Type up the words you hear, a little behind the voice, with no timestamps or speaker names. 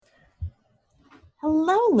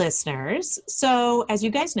Hello, listeners. So, as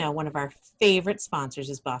you guys know, one of our favorite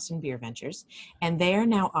sponsors is Boston Beer Ventures, and they are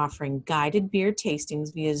now offering guided beer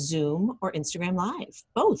tastings via Zoom or Instagram Live,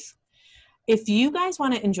 both. If you guys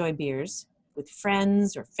want to enjoy beers with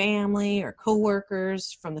friends or family or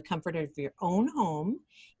coworkers from the comfort of your own home,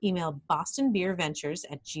 email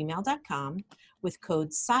bostonbeerventures@gmail.com with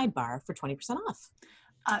code SIDEBAR for 20% off.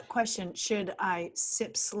 Question, should I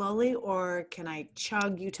sip slowly or can I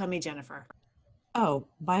chug? You tell me, Jennifer. Oh,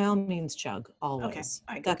 by all means, chug, always. Okay.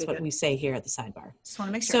 All right, That's what we say here at the Sidebar. Just want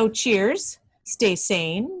to make sure. So cheers, stay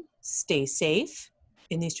sane, stay safe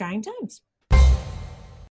in these trying times.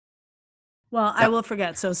 Well, I will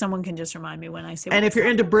forget, so someone can just remind me when I say. And if you're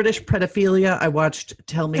into British pedophilia, I watched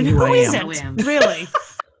Tell Me and Who I is Am. it? Really?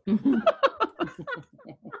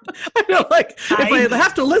 I know, like, if I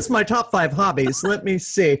have to list my top 5 hobbies, let me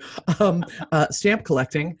see. Stamp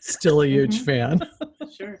collecting, still a huge fan.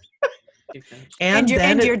 Sure. And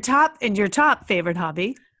your top favorite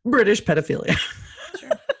hobby? British pedophilia. Sure.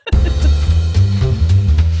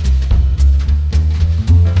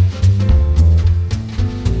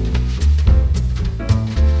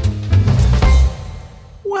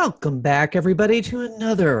 Welcome back, everybody, to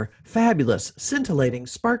another fabulous, scintillating,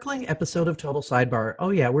 sparkling episode of Total Sidebar.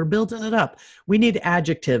 Oh, yeah, we're building it up. We need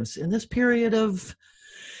adjectives in this period of,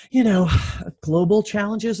 global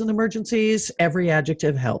challenges and emergencies. Every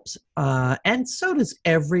adjective helps. And so does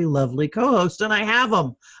every lovely co-host, and I have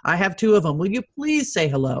them. I have 2 of them. Will you please say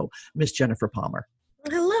hello, Miss Jennifer Palmer?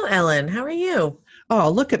 Hello, Ellen. How are you? Oh,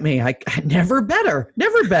 look at me. I never better.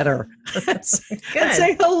 Never better. That's good. And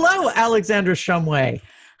say hello, Alexandra Shumway.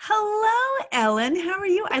 Hello, Ellen. How are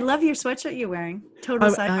you? I love your sweatshirt you're wearing. Total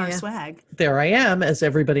Sidebar swag. There I am. As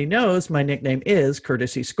everybody knows, my nickname is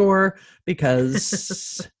Courtesy Score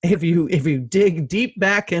because if you dig deep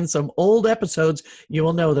back in some old episodes, you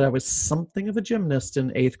will know that I was something of a gymnast in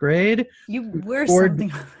 8th grade. You were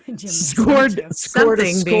something of a gymnast. Scored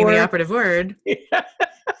something being the operative word. Yeah.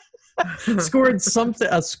 Scored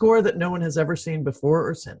a score that no one has ever seen before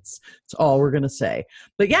or since. That's all we're going to say.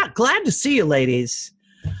 But yeah, glad to see you, ladies.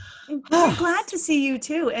 I'm glad to see you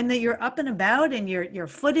too, and that you're up and about, and your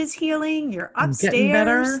foot is healing. You're upstairs. I'm getting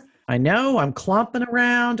better. I know. I'm clomping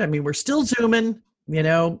around. I mean, we're still Zooming.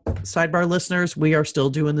 Sidebar listeners, we are still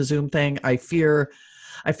doing the Zoom thing. I fear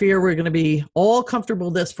we're going to be all comfortable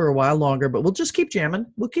with this for a while longer, but we'll just keep jamming.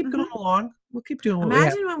 We'll keep going along. We'll keep doing what we have.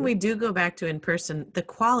 Imagine when we do go back to in person, the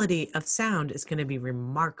quality of sound is going to be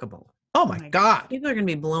remarkable. Oh my God. People are going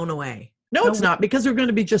to be blown away. No, it's not, because we're going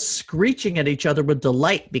to be just screeching at each other with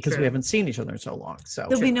delight because True. we haven't seen each other in so long. So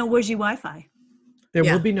there'll be no whooshy Wi-Fi. There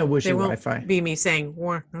will be no whooshy there won't Wi-Fi. Be me saying,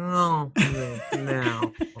 no.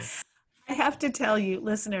 I have to tell you,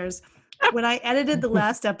 listeners, when I edited the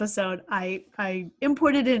last episode, I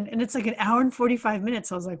imported in, and it's like an hour and 45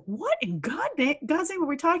 minutes. I was like, what in God's name were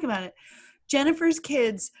we talking about it? Jennifer's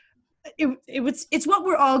kids. It's what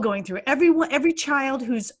we're all going through. Every child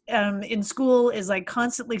who's in school is like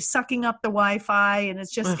constantly sucking up the Wi-Fi, and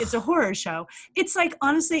it's a horror show. It's like,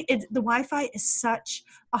 honestly, the Wi-Fi is such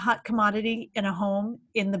a hot commodity in a home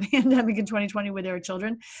in the pandemic in 2020 where there are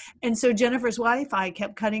children. And so Jennifer's Wi-Fi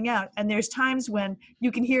kept cutting out. And there's times when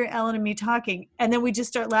you can hear Ellen and me talking, and then we just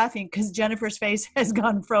start laughing because Jennifer's face has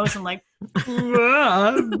gone frozen like,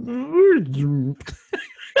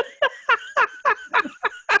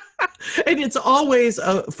 and it's always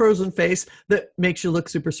a frozen face that makes you look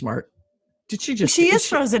super smart. Did she just? She is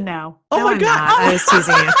frozen now. Oh my God! I was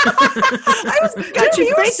teasing you.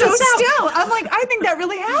 You were so still. I'm like, I think that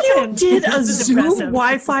really happened. You did a Zoom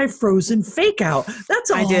Wi-Fi frozen fake out. That's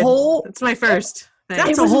a whole. It's my first.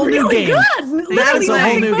 That's a whole new game. That is a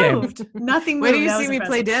whole new game. Nothing moved. Wait till you see me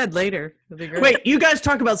play dead later. Wait, you guys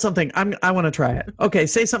talk about something. I want to try it. Okay,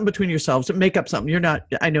 say something between yourselves. Make up something. You're not.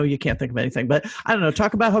 I know you can't think of anything, but I don't know.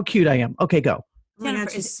 Talk about how cute I am. Okay, go. Oh my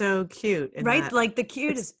God, she's so cute. Right? That. Like the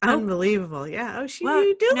cutest. Unbelievable. Yeah. Oh,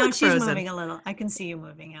 you do no, look she's frozen. moving a little. I can see you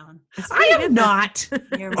moving, Ellen. I am not.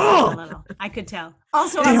 You're moving a little. I could tell.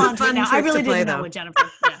 Also, I'm on to now. I really didn't know with Jennifer.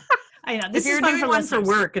 Yeah. I know. This if you're is fun doing for one listeners.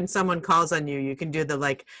 for work and someone calls on you, you can do the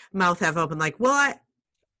like mouth half open, like, well, I.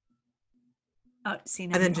 Oh, see,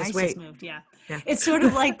 now and then the just ice wait. Moved. Yeah. Yeah. It's sort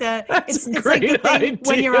of like the it's like the great thing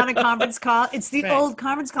when idea. you're on a conference call. It's the Right. old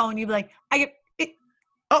conference call when you'd be like,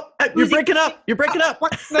 You're breaking up. You're breaking up.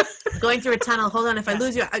 Going through a tunnel. Hold on. If I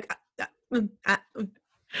lose you, I know.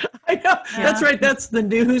 That's right. That's the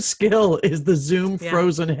new skill is the Zoom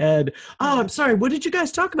frozen head. Oh, I'm sorry. What did you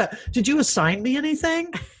guys talk about? Did you assign me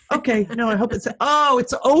anything? Okay. No, I hope it's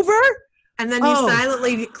over. And then you Oh.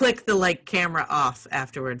 silently click the like camera off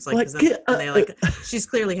afterwards, like, 'cause that's- and they like, she's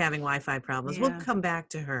clearly having Wi-Fi problems. We'll Yeah. come back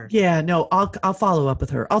to her. Yeah, no, I'll follow up with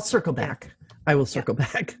her. I'll circle back. I will circle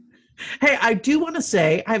back. Hey, I do want to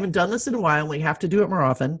say I haven't done this in a while, and we have to do it more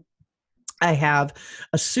often. I have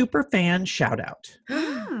a super fan shout out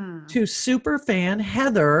to super fan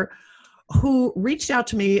Heather, who reached out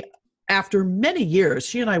to me after many years.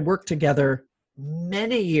 She and I worked together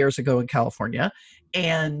many years ago in California,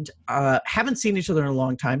 and haven't seen each other in a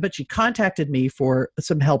long time, but she contacted me for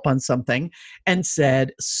some help on something and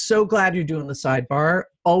said, so glad you're doing the sidebar.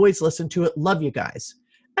 Always listen to it. Love you guys.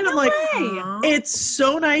 And I'm like, Aw. it's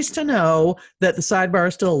so nice to know that the sidebar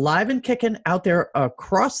is still alive and kicking out there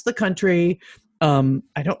across the country. I don't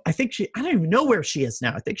even know where she is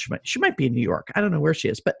now. I think she might be in New York. I don't know where she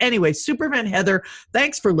is. But anyway, Superman Heather,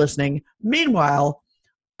 thanks for listening. Meanwhile,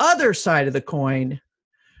 other side of the coin,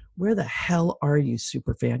 where the hell are you,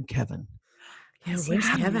 Superfan Kevin? Yeah, Is he where's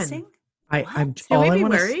Kevin? missing? I'm Should all we I be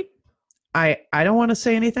want to worried? I don't want to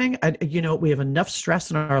say anything. We have enough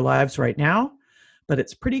stress in our lives right now, but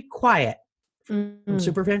it's pretty quiet from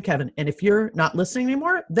Superfan Kevin. And if you're not listening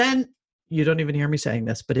anymore, then you don't even hear me saying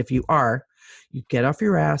this. But if you are, you get off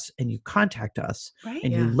your ass and you contact us Right?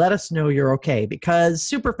 and Yeah. you let us know you're okay. Because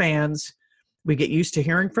super fans, we get used to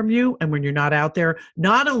hearing from you. And when you're not out there,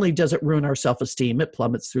 not only does it ruin our self-esteem, it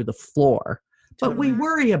plummets through the floor, but we Totally.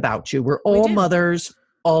 worry about you. We're all do. mothers.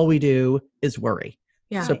 All we do is worry.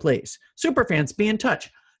 Yeah. So please, super fans, be in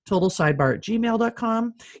touch.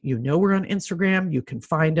 TotalSidebar@gmail.com. You know we're on Instagram. You can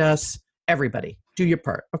find us. Everybody, do your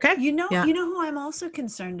part, okay? You know Yeah. who I'm also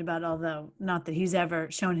concerned about, although not that he's ever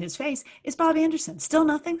shown his face, is Bob Anderson. Still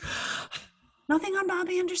nothing? Nothing on Bob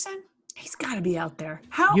Anderson? He's got to be out there.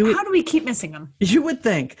 How do we keep missing him? You would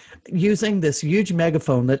think, using this huge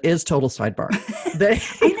megaphone that is Total Sidebar, that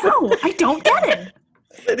I know. I don't get it.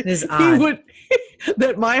 It is odd.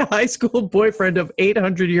 that my high school boyfriend of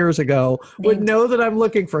 800 years ago would Named- know that I'm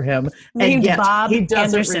looking for him, and named yet Bob he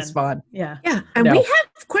doesn't Anderson. respond. Yeah. Yeah, and No. we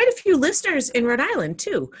have quite a few listeners in Rhode Island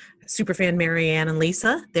too. Superfan Marianne and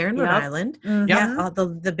Lisa, they're in Rhode Yep. Island. Mhm. Yeah,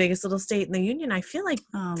 the biggest little state in the union. I feel like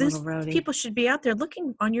Oh, this little Rhodey. people should be out there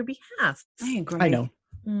looking on your behalf. I agree. I know.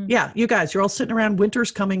 Mm. Yeah, you guys, you're all sitting around.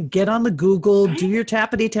 Winter's coming. Get on the Google. Right. Do your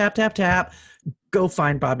tappity tap tap tap. Go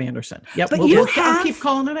find Bob Anderson. Yep, But I'll have- keep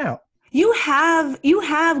calling it out. You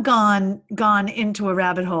have gone into a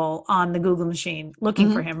rabbit hole on the Google machine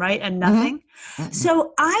looking for him, right? And nothing. Mhm.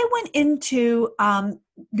 So I went into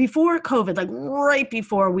before COVID, like right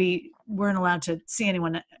before we weren't allowed to see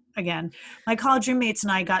anyone again. My college roommates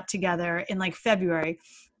and I got together in like February,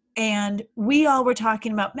 and we all were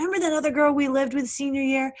talking about, remember that other girl we lived with senior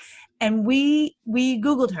year? And we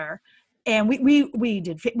Googled her, and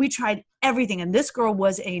we tried everything, and this girl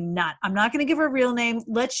was a nut. I'm not going to give her a real name.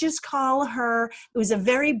 Let's just call her. It was a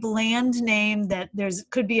very bland name that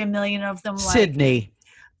could be a million of them. Like Sydney.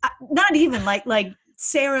 not even like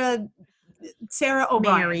Sarah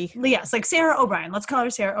O'Brien. Mary. Yes, like Sarah O'Brien. Let's call her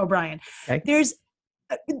Sarah O'Brien. Okay.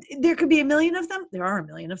 There could be a million of them. There are a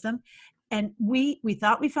million of them, and we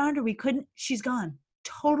thought we found her. We couldn't. She's gone.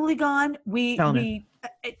 Totally gone. Telling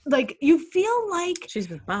Like you feel like She's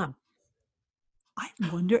with Bob. I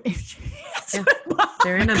wonder if she is Yeah. with Bob.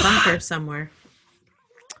 They're in a bunker somewhere.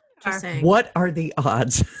 Just saying. What are the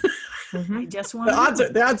odds? Mhm. I just want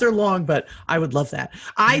The odds are long, but I would love that.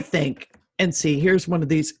 I think, and see, here's one of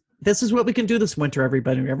these. This is what we can do this winter,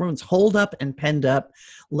 everybody. Everyone's holed up and penned up.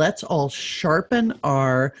 Let's all sharpen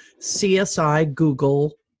our CSI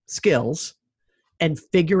Google skills and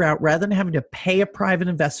figure out, rather than having to pay a private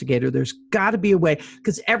investigator, there's got to be a way.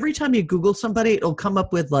 Because every time you Google somebody, it'll come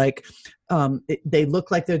up with like, they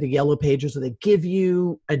look like they're the yellow pages, or they give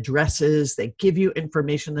you addresses, they give you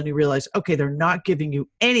information. Then you realize, okay, they're not giving you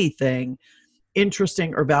anything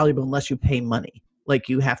interesting or valuable unless you pay money. Like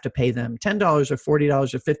you have to pay them $10 or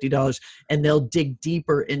 $40 or $50, and they'll dig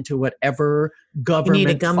deeper into whatever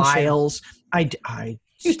government gumshoe. files. I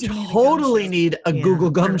You do need a totally gumshoe. need a Yeah.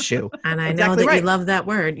 Google gumshoe. And I know Exactly that right. you love that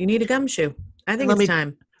word. You need a gumshoe. I think Let me- it's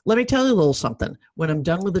time. Let me tell you a little something. When I'm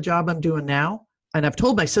done with the job I'm doing now, and I've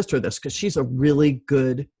told my sister this because she's a really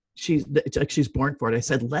good, it's like she's born for it. I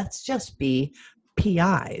said, let's just be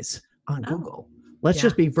PIs on Oh. Google. Let's Yeah.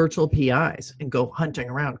 just be virtual PIs and go hunting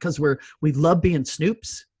around, because we love being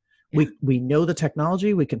snoops. We know the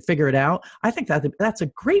technology. We can figure it out. I think that's a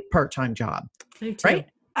great part-time job, I do too. right?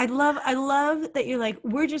 I love that you're like,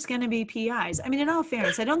 we're just going to be PIs. I mean, in all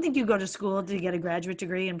fairness, I don't think you go to school to get a graduate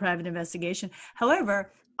degree in private investigation.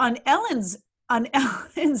 However, on Ellen's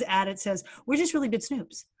ad, it says, we're just really good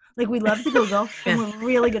snoops. Like we love the Google and we're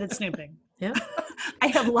really good at snooping. Yeah. I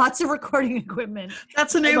have lots of recording equipment.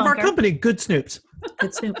 That's the name of our bunker. company, Good Snoops.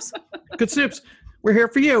 Good Snoops. Good Snoops. We're here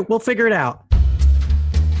for you. We'll figure it out.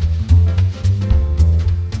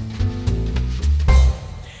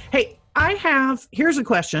 Hey, here's a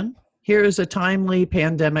question. Here's a timely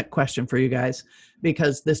pandemic question for you guys,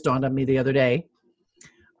 because this dawned on me the other day.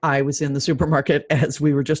 I was in the supermarket, as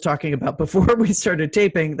we were just talking about before we started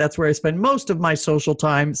taping. That's where I spend most of my social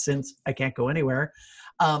time since I can't go anywhere.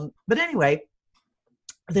 But anyway,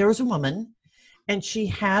 there was a woman, and she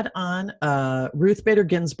had on a Ruth Bader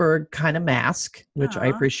Ginsburg kind of mask, which I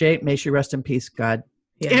appreciate. May she rest in peace. God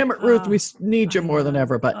damn it, Ruth, we need you more than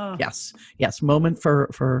ever. But yes, moment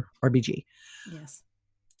for RBG. Yes.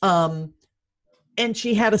 And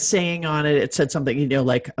she had a saying on it. It said something,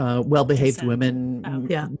 like well-behaved women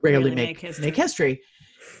rarely make history.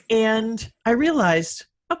 And I realized,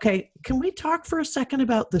 okay, can we talk for a second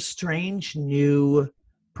about the strange new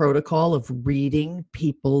protocol of reading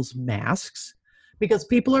people's masks? Because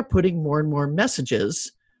people are putting more and more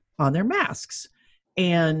messages on their masks.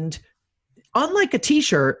 And unlike a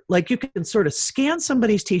t-shirt, like you can sort of scan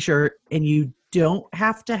somebody's t-shirt and you don't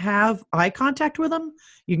have to have eye contact with them.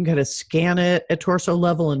 You can kind of scan it at torso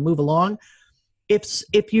level and move along.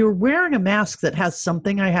 If you're wearing a mask that has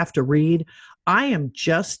something I have to read, I am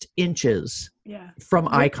just inches from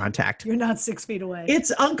eye contact. You're not 6 feet away.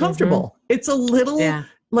 It's uncomfortable. It's a little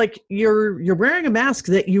like you're wearing a mask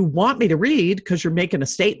that you want me to read because you're making a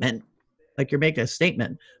statement.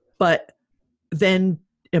 But then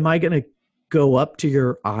am I going to go up to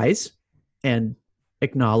your eyes and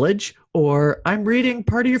acknowledge, or I'm reading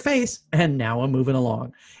part of your face and now I'm moving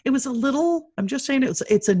along? It was I'm just saying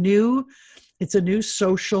it's a new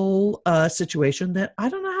social situation that I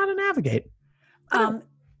don't know how to navigate.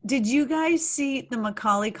 Did you guys see the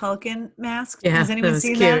Macaulay Culkin mask? Yeah, Has anyone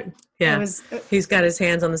seen cute. that? Yeah. He's got his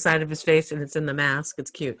hands on the side of his face and it's in the mask. It's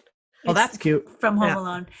cute. Oh, that's cute. From Home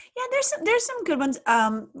Alone. Yeah, there's some good ones.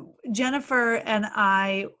 Jennifer and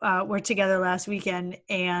I were together last weekend,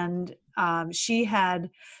 and she had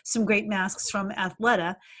some great masks from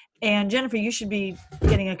Athleta. And Jennifer, you should be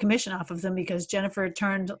getting a commission off of them, because Jennifer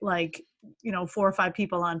turned 4 or 5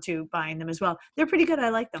 people onto buying them as well. They're pretty good. I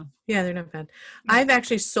like them. Yeah, they're not bad. I've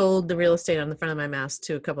actually sold the real estate on the front of my mask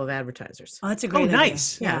to a couple of advertisers. Oh, that's a great idea.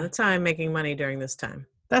 Nice. Yeah, that's how I'm making money during this time.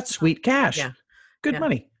 That's sweet cash. Yeah. Good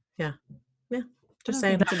money. Yeah. Just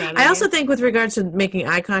saying. I I also think with regards to making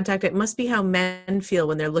eye contact, it must be how men feel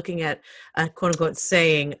when they're looking at a quote unquote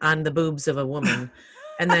saying on the boobs of a woman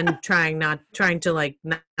and then trying to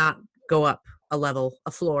not go up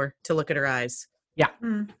a floor to look at her eyes. Yeah,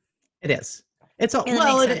 It is. It's all,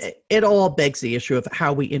 it all begs the issue of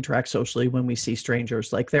how we interact socially when we see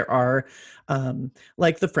strangers. Like there are,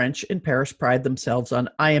 like the French in Paris pride themselves on,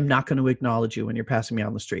 I am not going to acknowledge you when you're passing me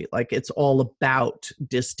on the street. Like it's all about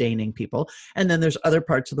disdaining people. And then there's other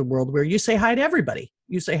parts of the world where you say hi to everybody.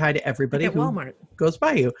 You say hi to everybody like at Walmart goes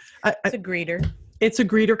by you. It's a greeter. It's a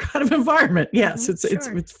greeter kind of environment. Yes, it's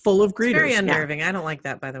full of greeters. It's very unnerving. Yeah. I don't like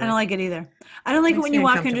that, by the way. I don't like it either. I don't like it when you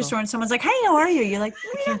walk into a store and someone's like, "Hey, how are you?" You're like,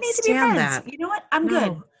 "We don't need to be friends." That. You know what? I'm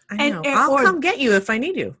good. I know. I'll come get you if I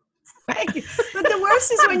need you. Right. But the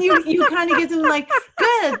worst is when you kind of get them like,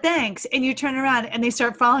 "Good, thanks," and you turn around and they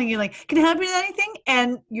start following you like, "Can I help you with anything?"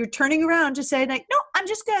 And you're turning around to say like, "No, I'm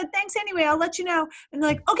just good. Thanks anyway. I'll let you know." And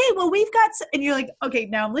they're like, "Okay, well we've got," and you're like, "Okay,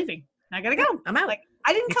 now I'm leaving. I gotta go. I'm out." Like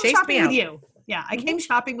I didn't come shopping with you. Yeah, I came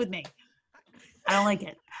shopping with me. I don't like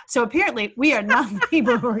it. So apparently we are not the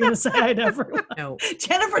people who are going to say hi to everyone. No.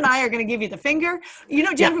 Jennifer and I are going to give you the finger.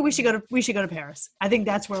 Jennifer, we should go to Paris. I think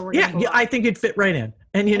that's where we're going to go. Yeah, I think you'd fit right in.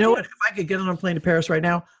 And you know what? If I could get on a plane to Paris right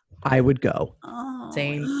now, I would go. Oh,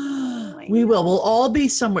 same. We will. We'll all be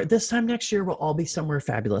somewhere. This time next year, we'll all be somewhere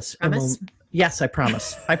fabulous. Promise? Yes, I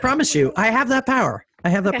promise. I promise you. I have that power.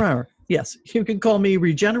 Power. Yes, you can call me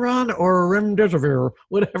Regeneron or Remdesivir,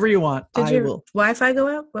 whatever you want. Did your Wi-Fi go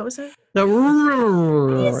out? What was that? The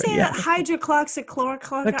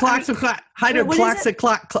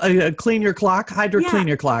hydrocloxichloroquine. Clean your clock. Clean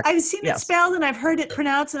your clock. I've seen it spelled and I've heard it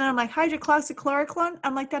pronounced, and I'm like hydrocloxichloroquine.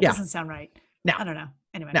 I'm like that doesn't sound right. No, I don't know.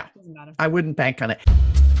 Anyway, no, doesn't matter. I wouldn't bank on it.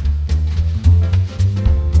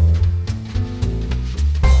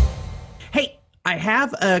 Hey, I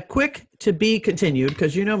have a quick to be continued,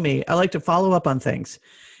 because you know me, I like to follow up on things.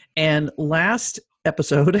 And last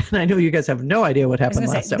episode, and I know you guys have no idea what happened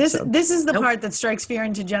last episode. This is the part that strikes fear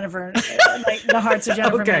into Jennifer, like the hearts of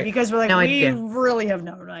Jennifer, and me, because we're like, really have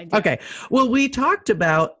no idea. Okay. Well, we talked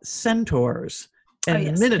about centaurs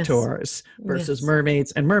and minotaurs versus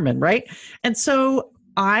mermaids and mermen, right? And so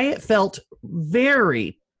I felt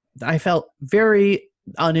very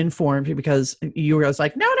uninformed because you were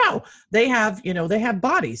like, no, they have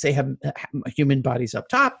bodies. They have human bodies up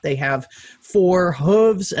top. They have 4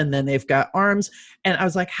 hooves and then they've got arms. And I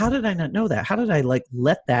was like, how did I not know that? How did I like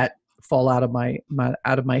let that fall out of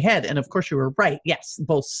my head? And of course you were right. Yes,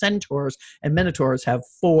 both centaurs and minotaurs have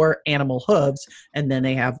 4 animal hooves, and then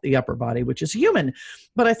they have the upper body, which is human.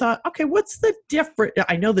 But I thought, okay, what's the difference?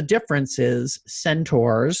 I know the difference is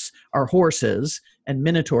centaurs are horses and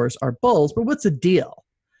minotaurs are bulls, but what's the deal?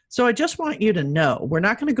 So I just want you to know, we're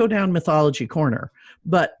not going to go down mythology corner,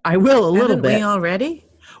 but I will a little Haven't bit. we already?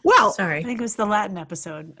 Well, I Sorry. think it was the Latin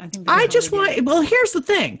episode. I think I just want, well, here's the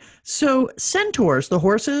thing. So centaurs, the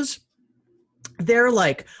horses, they're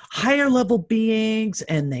like higher level beings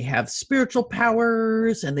and they have spiritual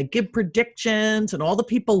powers and they give predictions and all the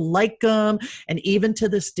people like them. And even to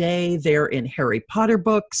this day, they're in Harry Potter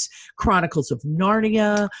books, Chronicles of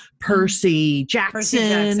Narnia, Percy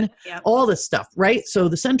Jackson, Yep. all this stuff, right? So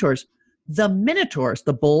the centaurs, the minotaurs,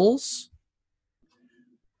 the bulls,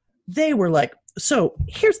 they were like, so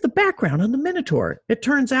here's the background on the minotaur. It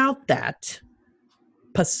turns out that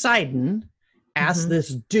Poseidon asked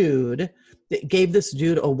this dude, gave this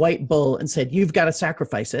dude a white bull and said, you've got to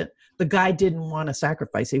sacrifice it. The guy didn't want to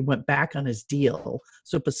sacrifice. He went back on his deal.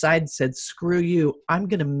 So Poseidon said, screw you. I'm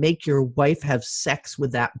going to make your wife have sex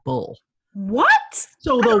with that bull. What?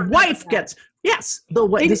 So the wife gets, yes,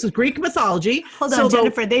 this is Greek mythology. Hold So on,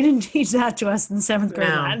 Jennifer. They didn't teach that to us in 7th grade.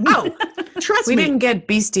 No. Latin. Oh, trust We me. didn't get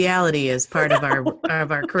bestiality as part of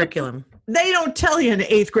our curriculum. They don't tell you in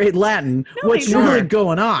 8th grade Latin what's they don't. really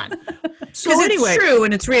going on. So Because anyway, it's true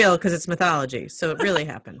and it's real because it's mythology. So it really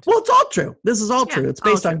happened. well, it's all true. This is all Yeah, true. It's all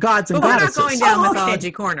based on true. gods and But we're not goddesses. going down Oh, okay.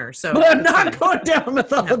 mythology corner. So But I'm it's not fine. going down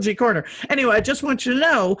mythology corner. Anyway, I just want you to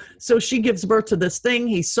know. So she gives birth to this thing.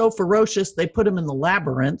 He's so ferocious. They put him in the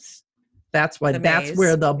labyrinth. That's why. The That's maze,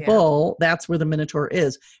 where the yeah. bull. That's where the minotaur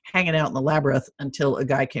is, hanging out in the labyrinth until a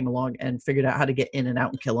guy came along and figured out how to get in and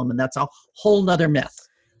out and kill him. And that's a whole nother myth.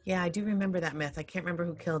 Yeah, I do remember that myth. I can't remember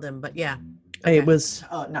who killed him, but yeah. It was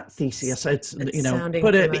not Theseus. It's It's sounding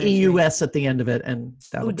put an familiar to me. EUS at the end of it, and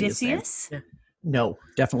that'll be his name. Odysseus? No,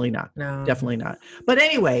 definitely not. No. Definitely not. But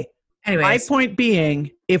anyway, my Anyways, point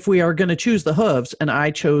being, if we are going to choose the hooves, and I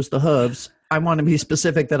chose the hooves, I want to be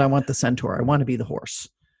specific that I want the centaur. I want to be the horse.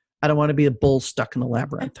 I don't want to be a bull stuck in the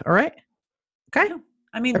labyrinth. All right? Okay?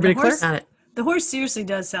 I mean, Everybody clear? got it. the horse seriously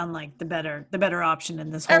does sound like the better option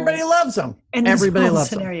in this whole Everybody loves them. in this Everybody whole loves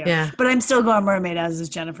them. scenario. Yeah. But I'm still going mermaid, as is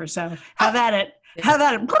Jennifer. So have at it. Yeah. Have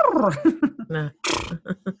at it. No.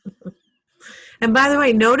 And by the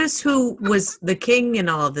way, notice who was the king in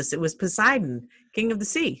all of this. It was Poseidon, king of the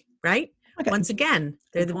sea, right? Okay. Once again,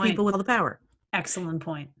 they're the Good point. people with all the power. Excellent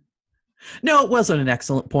point. No, it wasn't an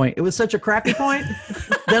excellent point. It was such a crappy point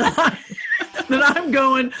that I'm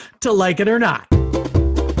going to like it or not.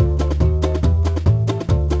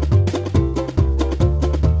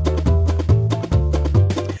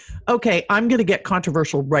 Okay, I'm going to get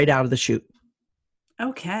controversial right out of the chute.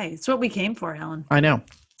 Okay. It's what we came for, Helen. I know.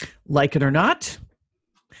 Like it or not,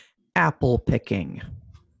 apple picking.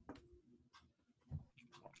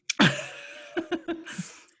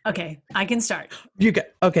 Okay, I can start. You got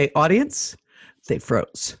okay, audience. They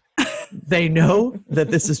froze. They know that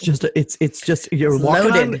this is just it's just you're It's walking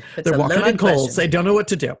loaded. on It's they're a walking on loaded coals. question. They don't know what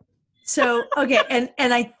to do. So, okay, and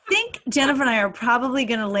I think Jennifer and I are probably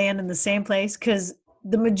going to land in the same place because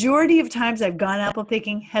the majority of times I've gone apple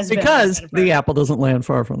picking has Because been the apple doesn't land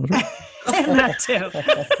far from the tree. and that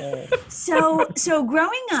too. So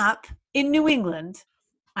growing up in New England,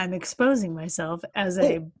 I'm exposing myself as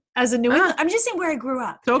a New England. I'm just saying where I grew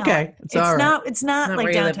up. It's okay. Ellen. It's all right. It's not Not like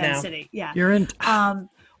where you live downtown now. city. Yeah. You're in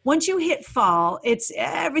Once you hit fall, it's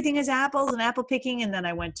everything is apples and apple picking. And then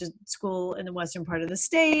I went to school in the western part of the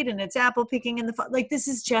state, and it's apple picking in the fall. Like this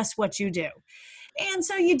is just what you do. And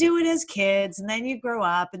so you do it as kids, and then you grow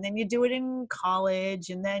up, and then you do it in college,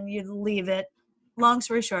 and then you leave it. Long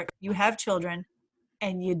story short, you have children,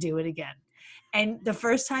 and you do it again. And the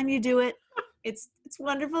first time you do it, it's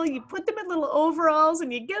wonderful. You put them in little overalls,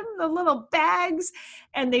 and you give them the little bags,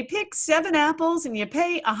 and they pick 7 apples, and you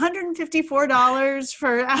pay $154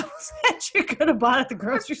 for apples that you could have bought at the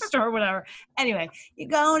grocery store, or whatever. Anyway, you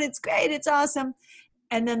go, and it's great. It's awesome.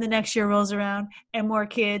 And then the next year rolls around and more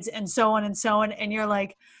kids and so on and so on. And you're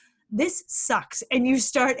like, this sucks. And you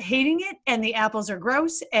start hating it, and the apples are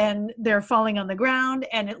gross and they're falling on the ground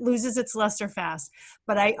and it loses its luster fast.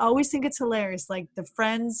 But I always think it's hilarious. Like the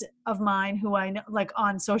friends of mine who I know, like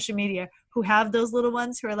on social media, who have those little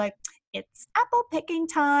ones who are like, it's apple picking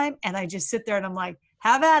time. And I just sit there and I'm like,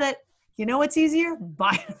 have at it. You know what's easier?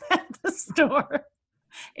 Buy them at the store.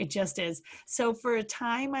 It just is. So for a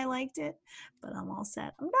time, I liked it, but I'm all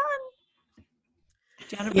set. I'm done.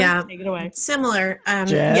 Jennifer, Yeah, take it away. similar.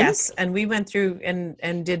 Jen? Yes, and we went through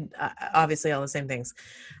and did obviously all the same things.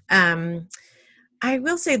 I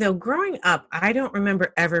will say though, growing up, I don't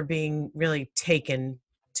remember ever being really taken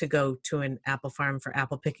to go to an apple farm for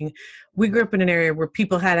apple picking. We grew up in an area where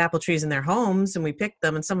people had apple trees in their homes, and we picked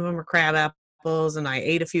them, and some of them were crab apples, and I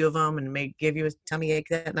ate a few of them, and it may give you a tummy ache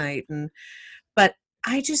that night. But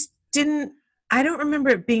I just didn't. I don't remember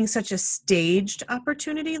it being such a staged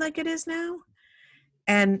opportunity like it is now.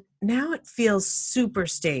 And now it feels super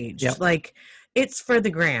staged. Yep. Like it's for the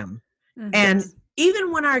gram. Mhm. And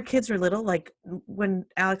even when our kids were little, like when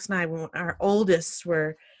Alex and I, when our oldest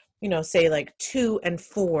were, say like 2 and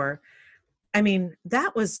 4, I mean,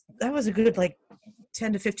 that was a good like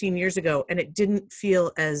 10 to 15 years ago. And it didn't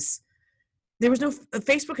feel as, there was no,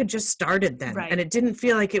 Facebook had just started then. Right. And it didn't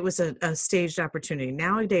feel like it was a staged opportunity.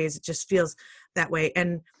 Nowadays, it just feels that way.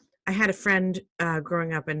 And I had a friend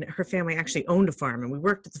growing up, and her family actually owned a farm, and we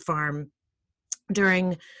worked at the farm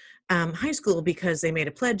during high school because they made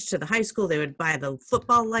a pledge to the high school. They would buy the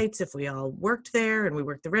football lights if we all worked there, and we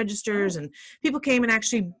worked the registers, and people came and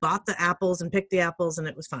actually bought the apples and picked the apples, and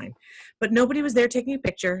it was fine. But nobody was there taking a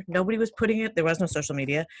picture. Nobody was putting it. There was no social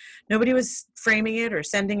media. Nobody was framing it or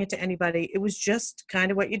sending it to anybody. It was just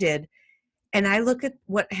kind of what you did. And I look at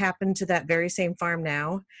what happened to that very same farm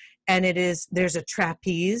now, and there's a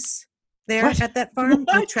trapeze there What? at that farm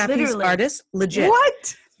with trapeze Literally. artists. Legit.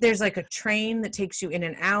 What? There's like a train that takes you in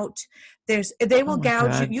and out. They will my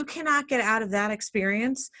gouge you. God. You cannot get out of that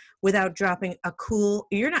experience without dropping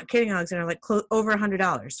you're not kidding, Alexander, like over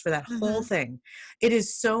 $100 for that whole thing. It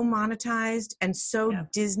is so monetized and so Yeah.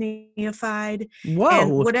 Disney-ified. Whoa.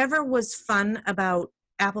 And whatever was fun about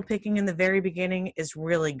apple picking in the very beginning is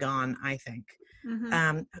really gone, I think.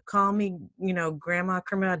 Mhm. Call me, grandma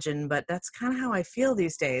curmudgeon, but that's kind of how I feel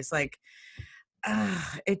these days. Like,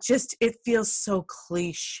 it feels so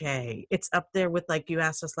cliche. It's up there with, like you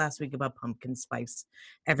asked us last week about pumpkin spice,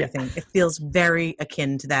 everything. It feels very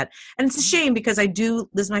akin to that. And it's a shame because this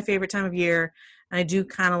is my favorite time of year, and I do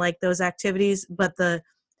kind of like those activities, but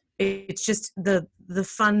it's just the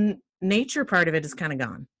fun nature part of it is kind of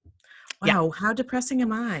gone. Wow, how depressing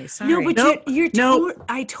am I? Sorry. No, but Nope. you're Nope.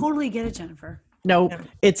 I totally get it, Jennifer. No,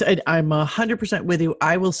 Yeah. I'm 100% with you.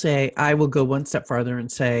 I will go one step farther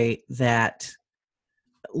and say that,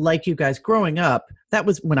 like you guys growing up, that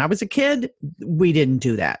was when I was a kid, we didn't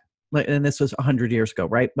do that. And this was 100 years ago,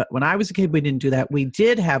 right? But when I was a kid, we didn't do that.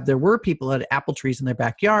 There were people that had apple trees in their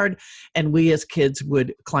backyard, and we as kids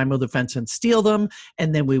would climb over the fence and steal them.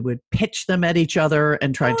 And then we would pitch them at each other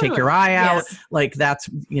and try and take your eye out. Yes. Like that's,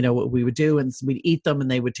 what we would do. And we'd eat them and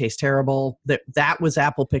they would taste terrible. That was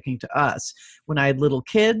apple picking to us. When I had little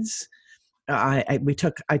kids, I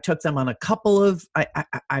took them on a couple of,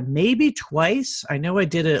 I maybe twice. I know I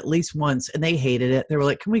did it at least once, and they hated it. They were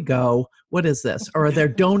like, "Can we go? What is this?" Or are there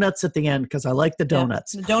donuts at the end? Because I like the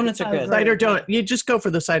donuts. The donuts are good. Cider donut. You just go for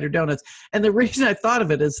the cider donuts. And the reason I thought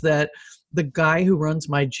of it is that the guy who runs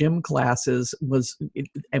my gym classes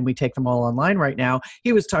and we take them all online right now.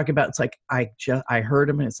 He was talking about, it's like, I heard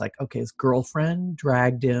him, and it's like, okay, his girlfriend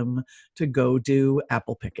dragged him to go do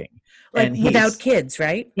apple picking. Like And without kids,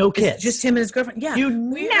 right? No It's kids. just him and his girlfriend. Yeah. You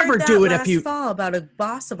We never heard that do it if last you. fall about a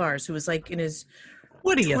boss of ours who was like in his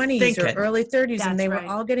What are you 20s thinking? or early 30s, That's and they right. were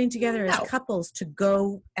all getting together as No. couples to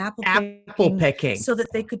go apple Picking. so that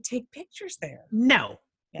they could take pictures there. No.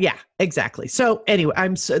 Yeah. Yeah, exactly. So anyway,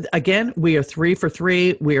 again, we are 3 for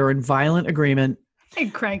 3. We are in violent agreement.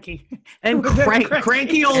 And cranky. And We're very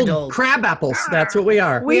cranky And old old. crab apples. That's what we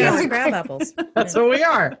are. We Yeah, are crab apples. That's what we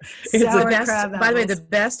are. It's Sour a- crab By the way, apples. the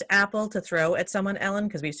best apple to throw at someone, Ellen,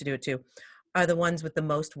 because we used to do it too, are the ones with the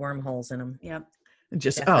most wormholes in them. Yep.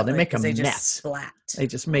 they make a They just mess. splat. They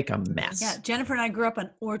just make a mess. Yeah, Jennifer and I grew up on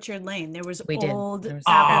Orchard Lane. There was We did. old There was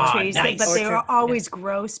apple Oh, trees, nice. but they were Orchard, always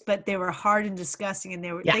gross. But they were hard and disgusting, and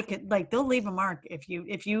Yeah. they could they'll leave a mark if you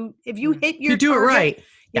hit your. You do it target. right.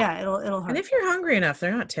 Yeah, it'll hurt. And if you're hungry enough,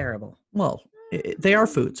 they're not terrible. Well, they are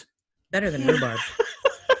foods. Better than rhubarb.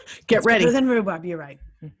 Get It's ready. better than rhubarb. You're right.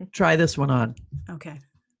 Try this one on. Okay.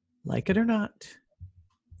 Like it or not.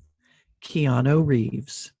 Keanu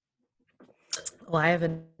Reeves. Well,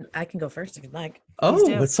 I can go first if you'd like. Oh,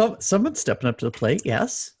 do. but someone's stepping up to the plate.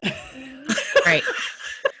 Yes. Right.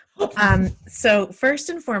 So first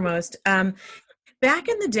and foremost, back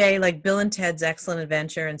in the day, like Bill and Ted's Excellent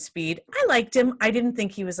Adventure and Speed, I liked him. I didn't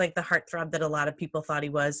think he was like the heartthrob that a lot of people thought he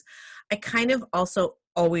was. I kind of also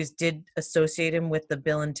always did associate him with the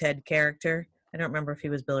Bill and Ted character, I don't remember if he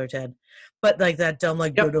was Bill or Ted, but like that dumb,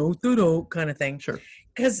 like, Yep. do kind of thing. Sure.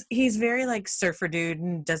 Because he's very like surfer dude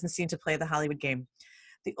and doesn't seem to play the Hollywood game.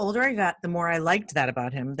 The older I got, the more I liked that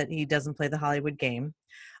about him, that he doesn't play the Hollywood game.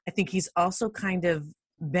 I think he's also kind of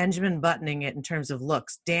Benjamin Buttoning it in terms of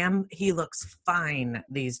looks. Damn, he looks fine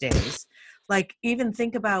these days. Like, even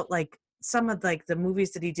think about like some of like the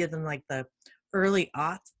movies that he did in like the early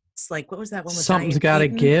aughts. Like, what was that one with Something's Diane got to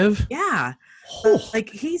Keaton? give. Yeah. Oh,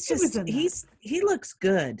 Like he's He was just in that. he looks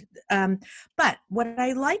good. But what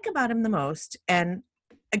I like about him the most, and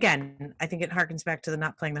again, I think it harkens back to the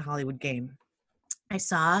not playing the Hollywood game. I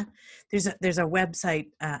saw there's a website,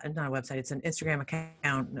 not a website, it's an Instagram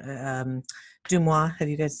account, Dumois. Have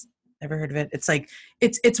you guys ever heard of it? It's like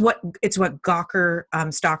it's what Gawker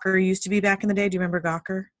Stalker used to be back in the day. Do you remember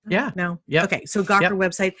Gawker? yeah. No? Yep. Okay. So Gawker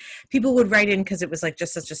website, people would write in because it was like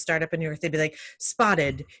just such a startup in New York. They'd be like,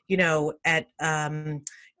 spotted, at on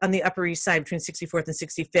the Upper East Side between 64th and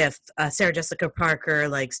 65th, Sarah Jessica Parker,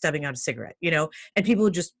 like stubbing out a cigarette, and people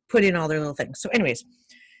would just put in all their little things. So anyways,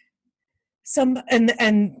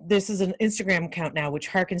 and this is an Instagram account now, which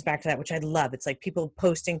harkens back to that, which I love. It's like people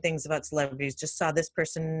posting things about celebrities. Just saw this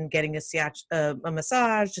person getting a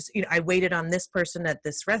massage. Just, I waited on this person at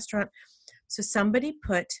this restaurant. So somebody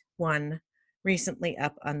put one recently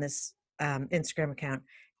up on this Instagram account,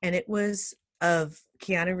 and it was of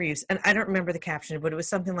Keanu Reeves. And I don't remember the caption, but it was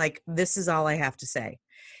something like, "This is all I have to say."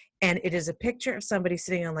 And it is a picture of somebody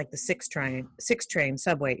sitting on like the 6 train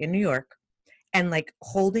subway in New York, and like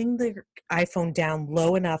holding the iPhone down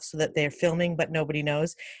low enough so that they're filming, but nobody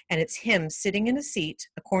knows. And it's him sitting in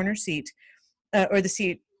a corner seat, or the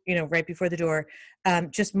seat, right before the door,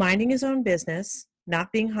 just minding his own business,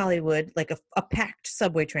 not being Hollywood, like a packed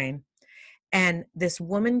subway train. And this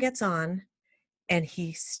woman gets on, and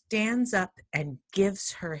he stands up and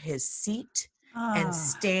gives her his seat and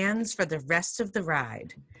stands for the rest of the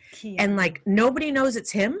ride. And like, nobody knows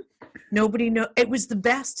it's him. Nobody know. It was the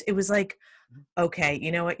best. It was like, okay,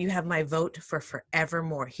 you know what? You have my vote for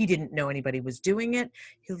forevermore. He didn't know anybody was doing it.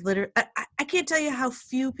 He literally, I can't tell you how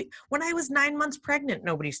few people, when I was 9 months pregnant,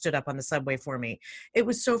 nobody stood up on the subway for me. It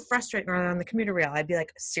was so frustrating. Or on the commuter rail, I'd be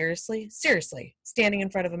like, seriously, standing in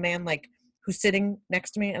front of a man like who's sitting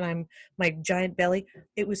next to me, and I'm my giant belly.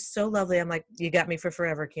 It was so lovely. I'm like, you got me for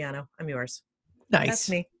forever, Keanu. I'm yours. Nice. That's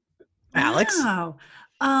me. Alex? Wow.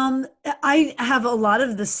 I have a lot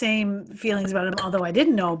of the same feelings about him, although I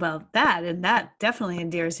didn't know about that, and that definitely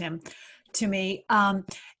endears him to me.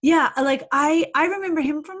 Like I remember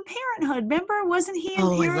him from Parenthood. Remember, wasn't he in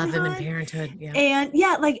Parenthood? I love him in Parenthood. Yeah. And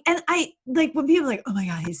and I like when people are like, "Oh my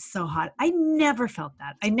God, he's so hot." I never felt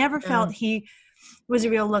that. I never felt he was a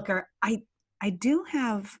real looker. I do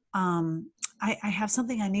have I have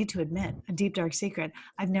something I need to admit, a deep dark secret.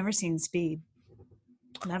 I've never seen Speed.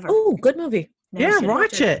 Never. Oh, good movie. Never Yeah, seen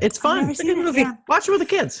watch it. It's fun. never It's a seen good it, movie. yeah. Watch it with the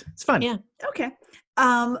kids. It's fun. Yeah. Okay.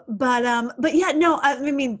 But yeah, no, I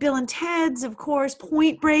mean, Bill and Ted's, of course,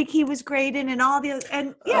 Point Break, he was great in, and all the other,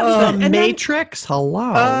 and yeah, it was good. And then- Matrix.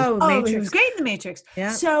 Hello. oh, he Matrix. was great in The Matrix.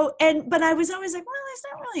 Yeah. So, but I was always like, well, he's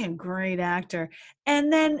not really a great actor.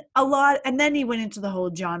 And then he went into the whole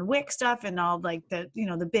John Wick stuff and all like the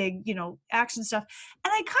big, action stuff.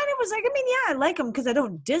 And I kind of was like, I mean, yeah, I like him because I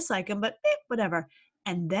don't dislike him, but whatever.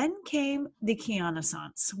 And then came the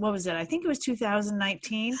Keanu-sance. What was it? I think it was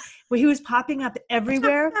 2019, where he was popping up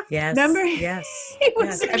everywhere. Yes. Remember? Yes. He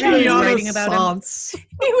was Yes. Everybody's everywhere. writing about him. Keanu-sance.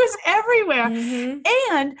 He was everywhere. Mhm.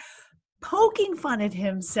 And poking fun at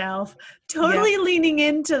himself, totally leaning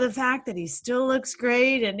into the fact that he still looks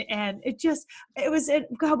great. And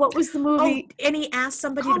God, what was the movie? Oh, and he asked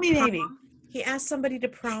somebody Call to Me prom. Maybe. He asked somebody to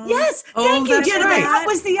prom. Yes, Oh, thank you, that's Jennifer. right. That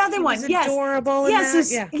was the other He one. was Yes, adorable. in yes,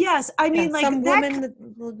 that. Yeah. yes. I mean, Yeah, like some that. woman, the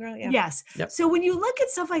little girl. Yeah. Yes. Yep. So when you look at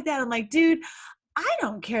stuff like that, I'm like, dude, I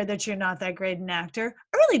don't care that you're not that great an actor.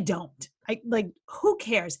 I really don't. Who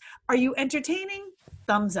cares? Are you entertaining?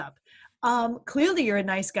 Thumbs up. Clearly you're a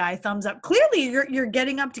nice guy. Thumbs up. Clearly you're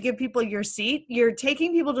getting up to give people your seat. You're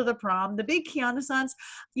taking people to the prom. The big Keanu-sance.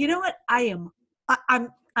 You know what? I'm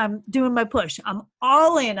doing my push. I'm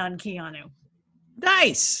all in on Keanu.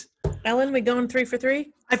 Nice. Ellen, we going 3 for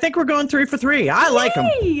 3? I think we're going 3 for 3. I like him.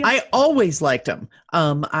 Yay! I always liked him.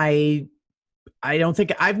 I don't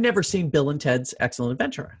think I've never seen Bill and Ted's Excellent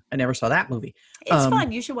Adventure. I never saw that movie. It's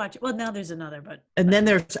fun. You should watch it. Well, now there's another, but And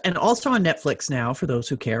then and also on Netflix now, for those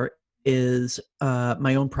who care, is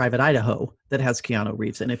My Own Private Idaho that has Keanu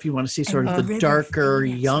Reeves. And if you want to see sort of the River darker,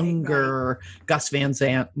 Phoenix, right, younger Gus Van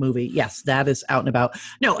Sant movie, yes, that is out and about.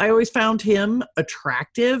 No, I always found him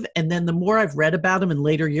attractive. And then the more I've read about him in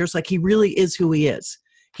later years, like he really is who he is.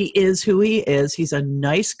 He is who he is. He's a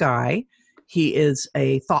nice guy. He is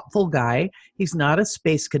a thoughtful guy. He's not a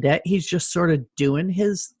space cadet. He's just sort of doing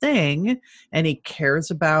his thing, and he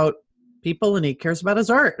cares about people and he cares about his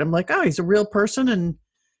art. I'm like, oh, he's a real person. And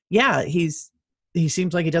yeah, he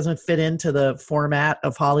seems like he doesn't fit into the format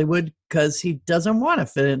of Hollywood because he doesn't want to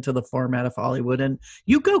fit into the format of Hollywood. And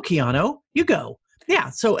you go, Keanu, you go. Yeah.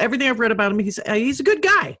 So everything I've read about him, he's a good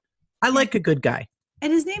guy. I like a good guy.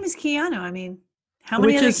 And his name is Keanu. I mean, how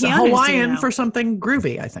many Which other is Keanus do you Hawaiian know? for something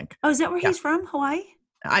groovy, I think. Oh, is that where Yeah. he's from? Hawaii?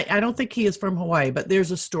 I don't think he is from Hawaii, but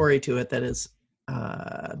there's a story to it that is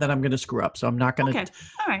that I'm going to screw up. So I'm not going to. Okay.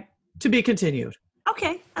 All right. To be continued.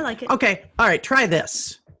 Okay. I like it. Okay. All right. Try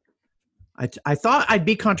this. I thought I'd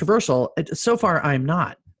be controversial. So far, I'm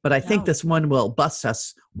not. But I think No. this one will bust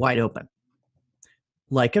us wide open.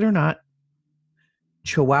 Like it or not,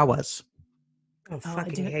 Chihuahuas. Oh, I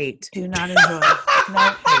fucking do- hate. Do not enjoy.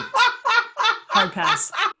 No. Hard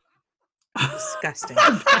pass. Disgusting.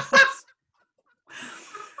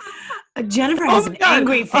 Jennifer has an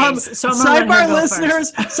angry face, so I'm gonna let her sidebar go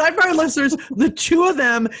listeners, first. sidebar listeners, the two of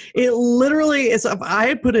them, it literally is if I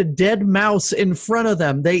had put a dead mouse in front of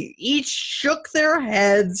them. They each shook their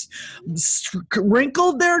heads,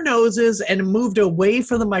 wrinkled their noses, and moved away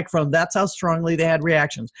from the microphone. That's how strongly they had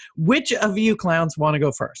reactions. Which of you clowns want to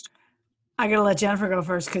go first? I gotta let Jennifer go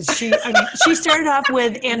first because she started off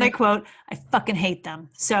with, and I quote, "I fucking hate them."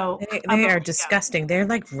 So They I'm are gonna go. disgusting. They're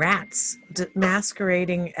like rats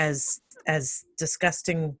masquerading as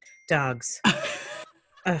disgusting dogs.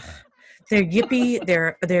 Ugh. They're yippy.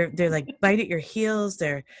 They're like bite at your heels.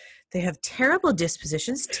 They have terrible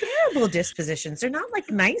dispositions. They're not like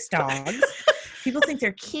nice dogs. People think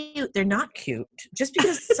they're cute. They're not cute. Just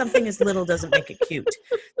because something is little doesn't make it cute.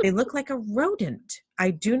 They look like a rodent. I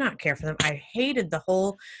do not care for them. I hated the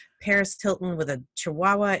whole Paris Hilton with a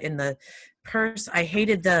chihuahua in the purse. I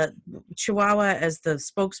hated the chihuahua as the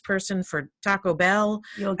spokesperson for Taco Bell.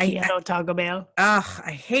 Yo I- quiero Taco Bell. Ugh,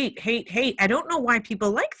 I hate. I don't know why people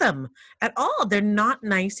like them at all. They're not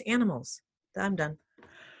nice animals. I'm done.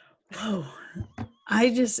 Whoa. I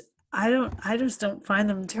just don't find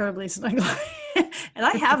them terribly snuggly. And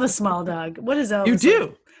I have a small dog. What is Elvis? You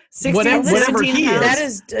do. 16, Whatever 17 he pounds?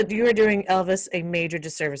 is. That is, you are doing Elvis a major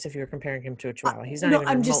disservice if you were comparing him to a chihuahua. He's not no, even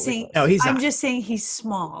I'm just remotely saying. close. No, he's I'm not. just saying he's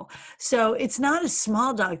small, so it's not a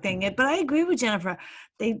small dog thing. But I agree with Jennifer.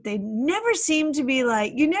 They never seem to be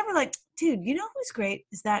like, you never like, dude. You know who's great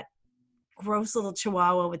is that gross little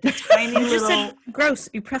Chihuahua with the tiny You just little. said gross.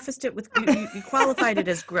 You prefaced it with you qualified it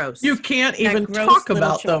as gross. You can't That even gross talk little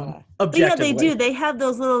about them chihuahua. Yeah, objectively. they do. They have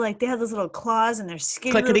those little little claws and their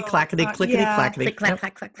skin. Clickety clackety, clickety clackety. Click, clack,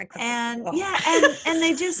 clack, clack, clack, clack. And Oh. yeah, and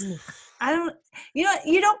they just. I don't.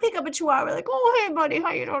 You don't pick up a Chihuahua like, oh hey buddy,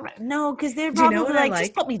 how you doing? No, because they're Do you know probably what I like, just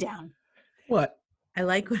like? put me down. What? I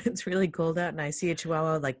like when it's really cold out and I see a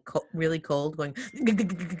chihuahua like really cold going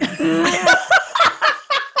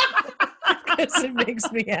because it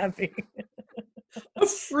makes me happy. A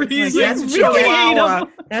freezing that's what you get. chihuahua.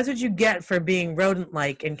 That's what you get for being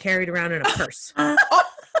rodent-like and carried around in a purse.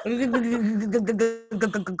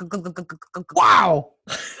 Wow.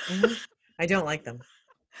 I don't like them.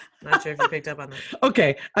 Not sure if you picked up on that.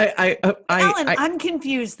 Okay. Ellen, I'm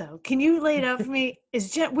confused though. Can you lay it out for me?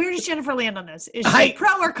 Where does Jennifer land on this? Is she I- pro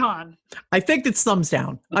or con? I think it's thumbs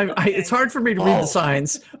down. It's hard for me to read the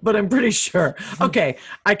signs, but I'm pretty sure. Okay.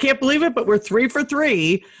 I can't believe it, but we're 3 for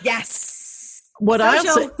 3. Yes. What I'll say,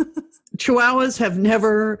 Social. Chihuahuas have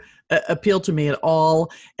never appealed to me at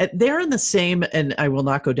all. They're in the same, and I will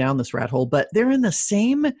not go down this rat hole, but they're in the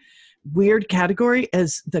same weird category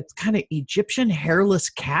as the kind of Egyptian hairless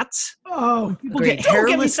cats. Oh, Agreed. don't get me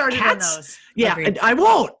Hairless started cats? on those. Yeah, Agreed. and I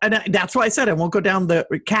won't. And that's why I said I won't go down the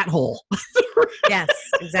cat hole. Yes,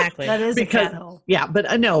 exactly. That is Because- a cat hole. Yeah,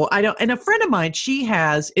 but no, I don't. And a friend of mine,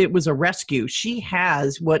 it was a rescue. She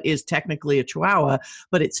has what is technically a Chihuahua,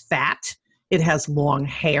 but it's fat. It has long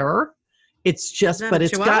hair. It's just, Is that but a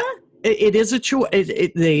it's chihuahua? got, it is a Chihuahua.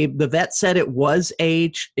 The vet said it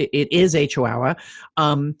is a Chihuahua.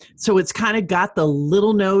 So it's kind of got the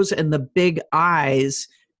little nose and the big eyes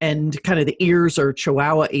and kind of the ears are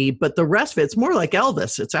Chihuahua-y, but the rest of it's more like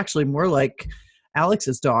Elvis. It's actually more like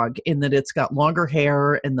Alex's dog in that it's got longer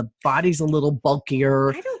hair and the body's a little bulkier.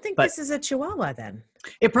 I don't think but- this is a chihuahua then.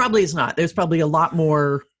 It probably is not. There's probably a lot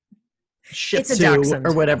more Shih It's a Tzu dachshund.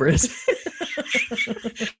 or whatever it is.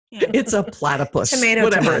 Yeah. It's a platypus. Tomato,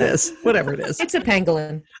 whatever tomato. it is. Whatever it is. It's a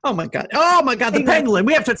pangolin. Oh my god. Oh my god, the Penguin. pangolin.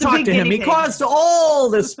 We have to It's a talk big to him. guinea He pig. caused all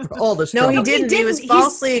this No, he trouble. he didn't. He was didn't.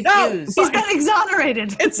 falsely No. accused. He's been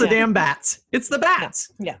exonerated. It's the Yeah. damn bats. It's the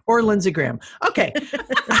bats. Yeah. Or Lindsey Graham. Okay.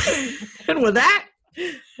 And with that,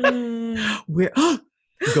 Mm. we're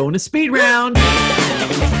going to speed round.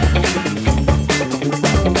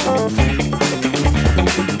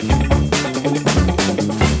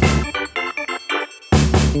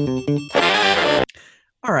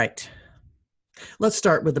 All right. Let's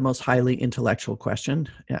start with the most highly intellectual question.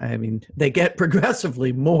 I mean, they get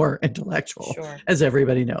progressively more intellectual, Sure. as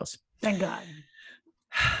everybody knows. Thank God.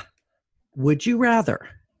 Would you rather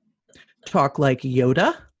talk like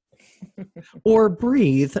Yoda or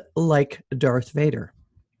breathe like Darth Vader?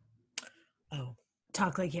 Oh,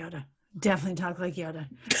 Talk like Yoda. Definitely talk like Yoda.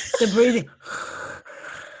 The breathing.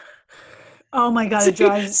 Oh my God, it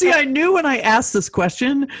drives. See, I knew when I asked this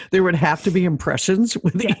question, there would have to be impressions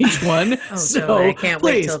with Yeah. each one. Oh, so so I can't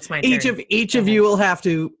wait please, till it's my each turn. of each Go of ahead. you will have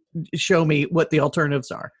to show me what the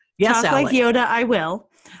alternatives are. Yes, talk Alex. like Yoda, I will.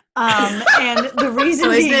 And the reason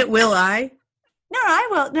So isn't being, it will I? no, I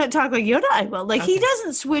will. No, talk like Yoda, I will. Like he Okay.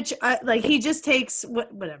 doesn't switch. Like he just takes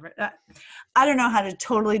whatever. I don't know how to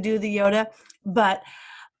totally do the Yoda, but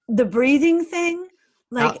the breathing thing,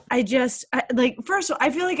 like like first of all, I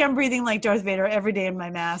feel like I'm breathing like Darth Vader every day in my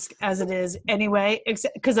mask as it is anyway,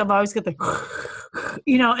 except because I've always got the,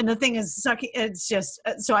 and the thing is sucking. It's just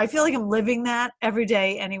so I feel like I'm living that every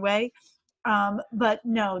day anyway. But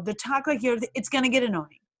no, the talk like Yoda, it's gonna get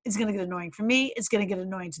annoying. It's going to get annoying for me. It's going to get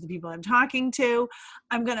annoying to the people I'm talking to.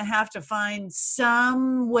 I'm going to have to find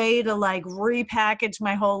some way to like repackage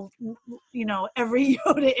my whole, every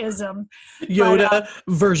Yoda-ism. Yoda But,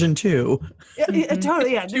 version 2.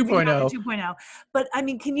 Totally, yeah. 2.0. Yoda 2.0. But I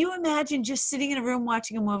mean, can you imagine just sitting in a room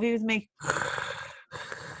watching a movie with me?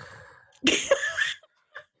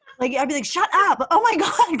 Like I'd be like, shut up. Oh my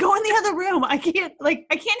God, go in the other room. I can't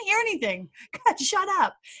hear anything. God, shut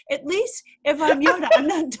up. At least if I'm Yoda, I'm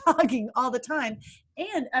not talking all the time.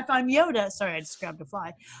 And if I'm Yoda, sorry, I just grabbed a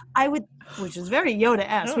fly. I would, which is very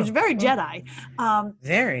Yoda-esque, which is very Jedi.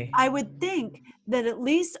 Very. I would think that at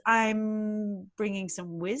least I'm bringing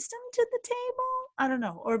some wisdom to the table. I don't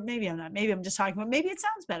know. Or maybe I'm not. Maybe I'm just talking about, maybe it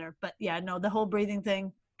sounds better. But yeah, no, the whole breathing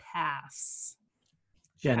thing, pass.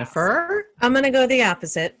 Jennifer? I'm gonna go the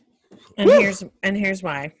opposite. And here's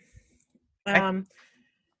why. All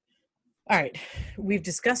right. We've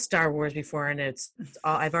discussed Star Wars before, and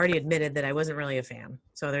I've already admitted that I wasn't really a fan.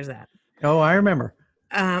 So there's that. Oh, I remember.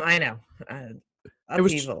 I know. It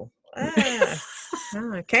was- Upheaval.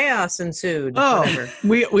 Chaos ensued. Oh, Whatever.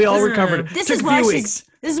 we all recovered. This Took is a why few she's weeks.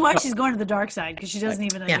 this is why she's going to the dark side, because she doesn't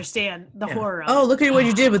even Yeah. understand the Yeah. horror of Oh, it. look at what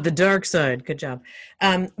you did with the dark side. Good job.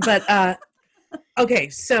 Okay,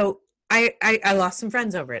 so I lost some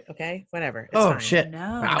friends over it. Okay, whatever. It's Oh, fine. shit. No.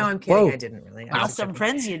 Wow. No, I'm kidding. Whoa. I didn't really. I Well, was some joking.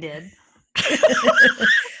 friends you did.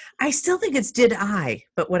 I still think it's did I,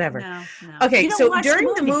 but whatever. No. Okay, You don't so watch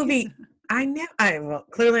during the movies. movie, well,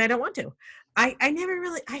 clearly I don't want to. I never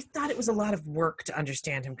really, I thought it was a lot of work to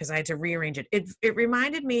understand him because I had to rearrange it. It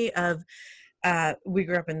reminded me of, we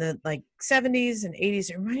grew up in the like 70s and 80s.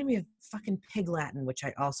 It reminded me of fucking Pig Latin, which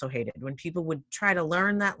I also hated. When people would try to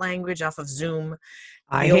learn that language off of Zoom.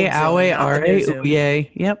 I the old hate Zoom, Awe, not the new R-A, Zoom.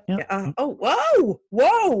 yay. Yep. Yeah, whoa,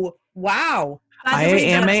 wow. By the I way,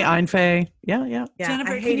 am a Jennifer, Einfei. Yeah. Yeah,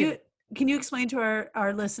 Jennifer, I hated it. can you explain to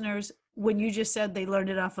our listeners when you just said they learned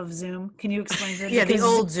it off of Zoom? Can you explain to them? Yeah, the Because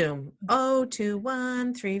old Zoom.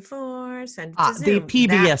 02134, send it to The Zoom. PBS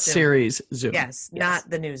That Zoom. series Zoom. Yes, not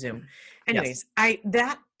the new Zoom. Anyways, I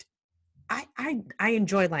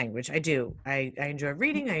enjoy language. I do. I enjoy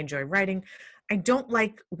reading. I enjoy writing. I don't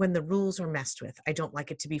like when the rules are messed with. I don't like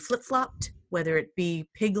it to be flip-flopped, whether it be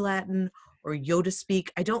Pig Latin or Yoda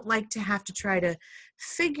speak. I don't like to have to try to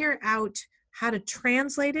figure out how to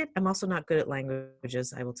translate it. I'm also not good at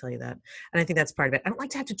languages, I will tell you that. And I think that's part of it. I don't like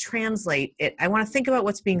to have to translate it. I want to think about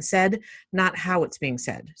what's being said, not how it's being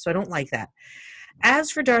said. So I don't like that.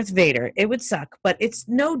 As for Darth Vader, it would suck, but it's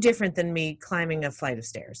no different than me climbing a flight of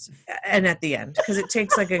stairs. And at the end, because it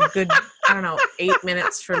takes like a good, 8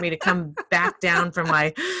 minutes for me to come back down from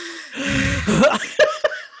my...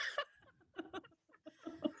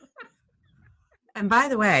 And by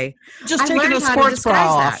the way, Just I taking learned a how to sports bra disguise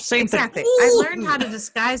off. that. Same Exactly. thing. I learned how to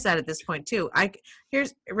disguise that at this point too.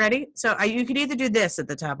 Here's ready. So you could either do this at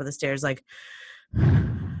the top of the stairs, like,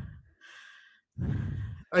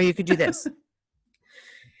 or you could do this.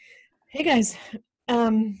 Hey guys,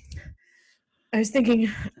 I was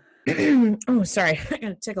thinking. Oh, sorry, I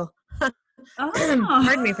got a tickle.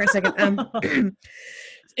 Pardon me for a second.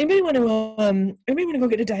 Anybody want to go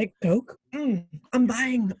get a Diet Coke? I'm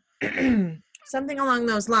buying. Something along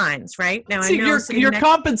those lines, right? Now See, I know you're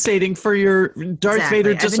compensating for your Darth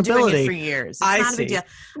Vader I've been doing disability. it for years. It's I not a big see. deal.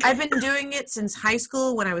 I've been doing it since high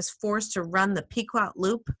school when I was forced to run the Pequot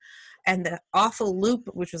Loop and the awful loop,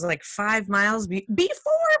 which was like 5 miles before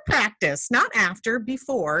practice, not after,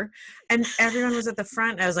 before. And everyone was at the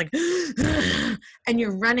front. I was like, and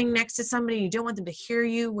you're running next to somebody. You don't want them to hear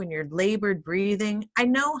you when you're labored breathing. I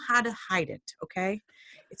know how to hide it. Okay.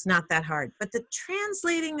 It's not that hard, but the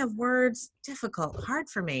translating of words, difficult, hard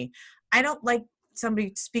for me. I don't like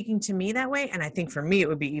somebody speaking to me that way. And I think for me, it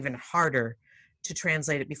would be even harder to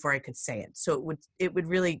translate it before I could say it. So it would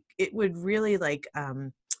really like,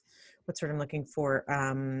 what's what I'm looking for?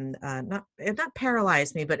 Not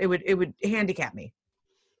paralyze me, but it would handicap me.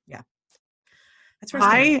 Yeah. That's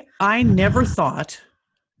where I never thought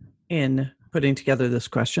in putting together this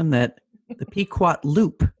question that the Pequot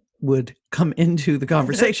loop would come into the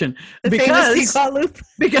conversation the famous Pequot loop.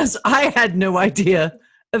 Because I had no idea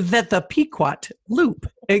that the Pequot loop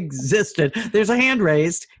existed. There's a hand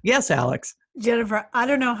raised. Yes, Alex. Jennifer, I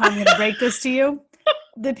don't know how I'm going to break this to you.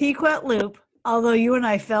 The Pequot loop, although you and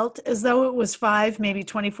I felt as though it was 5, maybe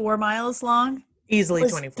 24 miles long, easily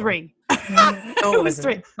was 24. 3. No, it was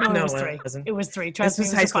 3. No, it was 3. It wasn't. It was 3. This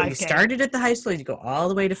was high school. You started at the high school. You go all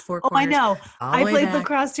the way to Four Corners. I know. I played back,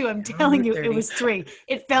 lacrosse too. I'm telling you, it was 3.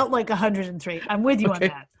 It felt like 103. I'm with you on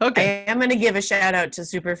that. Okay. I am going to give a shout out to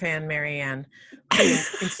superfan Marianne, who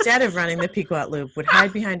instead of running the Pequot loop would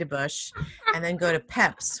hide behind a bush and then go to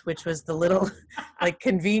Pep's, which was the little like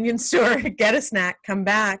convenience store, get a snack, come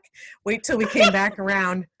back, wait till we came back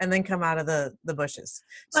around, and then come out of the bushes.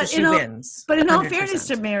 So she wins. But in all fairness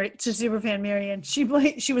to superfan Marianne, she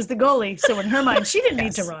was the goalie, so in her mind, she didn't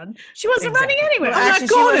need to run. She wasn't running anywhere. Well, I'm not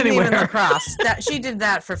going anywhere. Even lacrosse. She did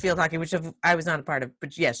that for field hockey, which I was not a part of.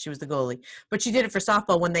 But yes, she was the goalie. But she did it for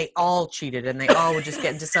softball when they all cheated and they all would just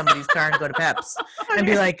get into somebody's car and go to Pep's and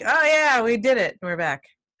be like, "Oh yeah, we did it. We're back."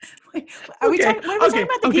 Are we talking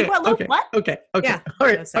about the Pequot loop? What? Okay. Yeah. All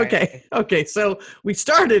right. Okay. So we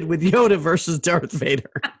started with Yoda versus Darth Vader,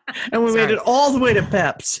 and we made it all the way to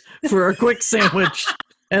Pep's for a quick sandwich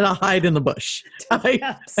and a hide in the bush.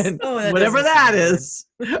 Whatever that is.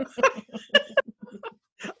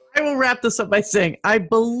 I will wrap this up by saying I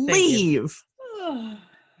believe.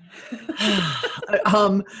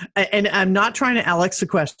 And I'm not trying to Alex a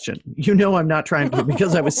question. You know I'm not trying to,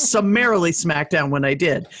 because I was summarily smacked down when I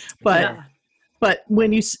did. But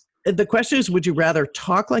when the question is, would you rather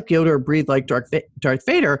talk like Yoda or breathe like Darth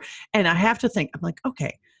Vader? And I have to think, I'm like,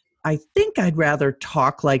 okay, I think I'd rather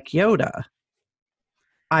talk like Yoda.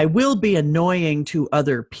 I will be annoying to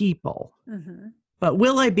other people, but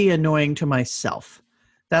will I be annoying to myself?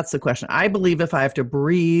 That's the question. I believe if I have to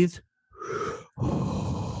breathe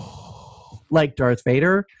like Darth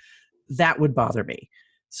Vader, that would bother me.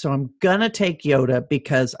 So I'm going to take Yoda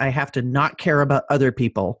because I have to not care about other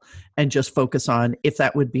people and just focus on if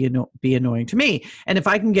that would be annoying to me. And if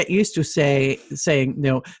I can get used to saying,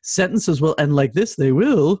 sentences will end like this, they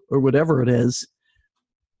will, or whatever it is.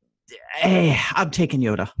 Hey, I'm taking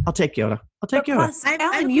Yoda. I'll take Yoda. Plus, I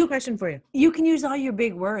have a question for you. You can use all your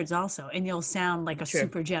big words also, and you'll sound like a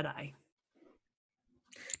super Jedi.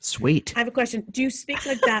 Sweet. I have a question. Do you speak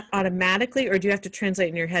like that automatically, or do you have to translate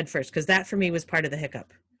in your head first? Because that for me was part of the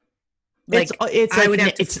hiccup. I would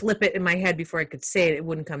have to flip it in my head before I could say it. It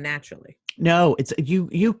wouldn't come naturally. No, it's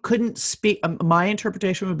you couldn't speak. My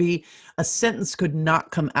interpretation would be a sentence could not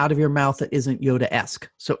come out of your mouth that isn't Yoda-esque.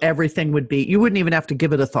 So everything would be, you wouldn't even have to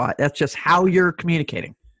give it a thought. That's just how you're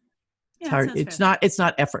communicating. Yeah, it's not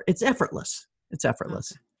effort. It's effortless. Okay.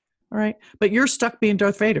 All right. But you're stuck being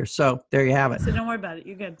Darth Vader. So there you have it. So don't worry about it.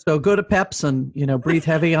 You're good. So go to Pep's and, breathe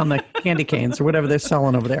heavy on the candy canes or whatever they're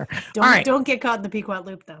selling over there. Don't get caught in the Pequot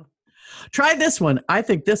loop though. Try this one. I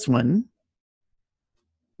think this one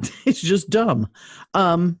is just dumb.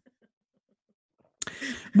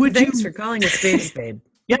 Thanks for calling a spade a spade.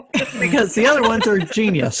 Yeah, because the other ones are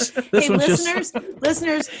genius. This one's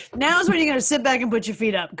listeners, now's when you're going to sit back and put your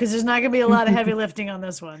feet up because there's not going to be a lot of heavy lifting on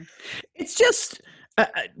this one. It's just,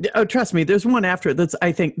 trust me, there's one after it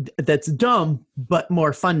I think that's dumb, but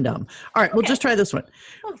more fun dumb. All right, We'll just try this one.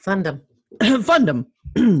 Oh, fun dumb. Fundum,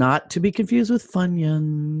 not to be confused with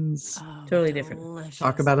Funyuns. Oh, totally different. Delicious.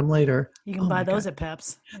 Talk about them later. You can buy those at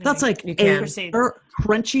Pep's. Anyway, that's like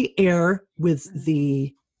crunchy air with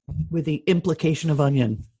the implication of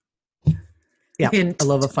onion. Yeah, I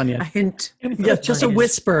love a Funyun. A hint. Yeah, just onion. a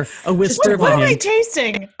whisper of onion. What am I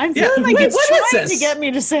tasting? I'm feeling like it's trying to get me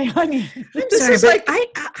to say onion. I'm sorry,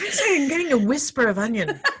 I'm getting a whisper of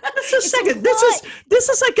onion. Just a second. This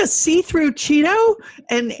is like a see-through Cheeto,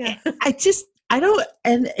 and I don't.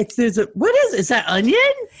 And is that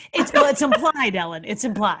onion? It's implied, Ellen. It's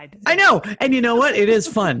implied. I know, and you know what? It is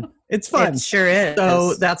fun. It's fun. It sure is.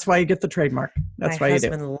 So that's why you get the trademark. That's why you do.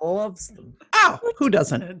 My husband loves them. Oh, who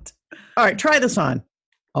doesn't? All right, try this on.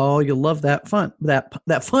 Oh, you'll love that fun.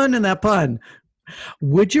 That fun and that pun.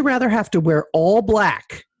 Would you rather have to wear all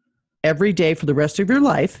black every day for the rest of your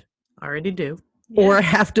life, Already do. or Yeah.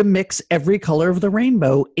 have to mix every color of the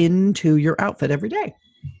rainbow into your outfit every day?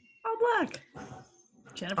 All black.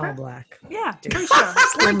 Jennifer? All black. Yeah, for sure.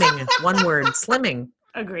 Slimming. One word. Slimming.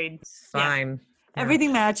 Agreed. Fine. Yeah.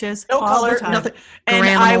 Everything matches. No all the color, time. nothing. And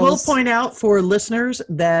I will Granimals. point out for listeners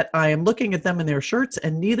that I am looking at them in their shirts,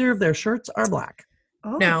 and neither of their shirts are black.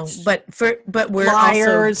 Oh, No, but we're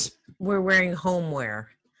Liars. also we're wearing homeware.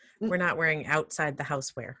 We're not wearing outside the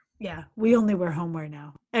house wear. yeah, we only wear homeware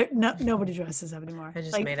now. No, nobody dresses up anymore. I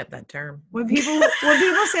just Like, made up that term. when people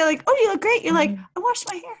say like, "Oh, you look great," you're like, "I washed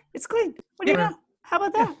my hair. It's clean. What do you Yeah. know? How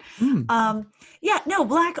about that?" Mm. Yeah, no,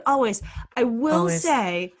 black always. I will Always.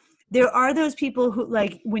 say there are those people who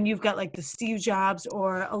like when you've got like the Steve Jobs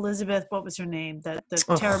or Elizabeth, what was her name? The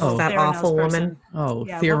terrible that Theranos awful person. woman. Oh,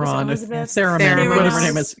 Yeah, what was it, Theron. Elizabeth? Theremin, Theranos. whatever her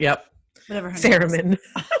name is. Yep. Whatever her name is. Theremin.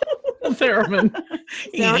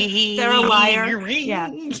 Theremin. They're a liar. Yeah.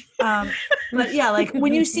 But yeah, like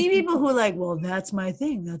when you see people who are like, well, that's my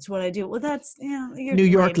thing. That's what I do. Well, that's, you're New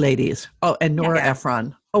York lame. ladies. Oh, and Nora Yeah.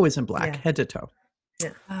 Ephron. Always in black, Yeah. head to toe.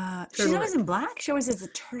 She's always in black. She always has a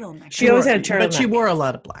turtleneck. She always had a But she turtleneck. wore a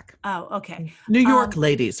lot of black. Oh, okay. New York Um,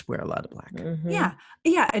 ladies wear a lot of black. Mhm. Yeah,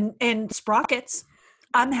 yeah, and sprockets.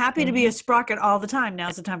 I'm happy to be a sprocket all the time.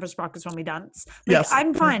 Now's the time for sprockets when we dance. Like, Yes.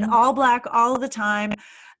 I'm fine. All black all the time.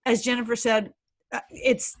 As Jennifer said,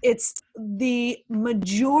 it's the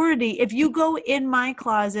majority. If you go in my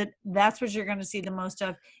closet, that's what you're going to see the most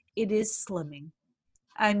of. It is slimming.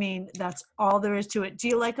 I mean, that's all there is to it. Do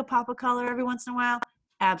you like a pop of color every once in a while?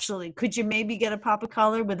 Absolutely. Could you maybe get a pop of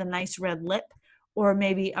color with a nice red lip or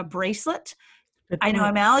maybe a bracelet? Good I know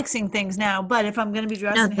point. I'm Alexing things now, but if I'm going to be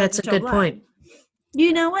dressed No, in head that's to a toe good black, point.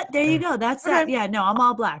 you know what? There you go. That's that. Okay. Yeah, no, I'm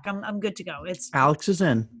all black. I'm good to go. It's Alex is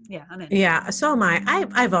in. yeah, I'm in. Yeah, so am I.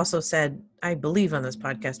 I've also said, I believe on this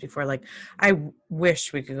podcast before, like, I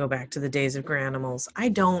wish we could go back to the days of Granimals. I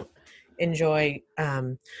don't enjoy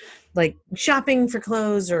like shopping for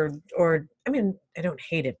clothes or I mean, I don't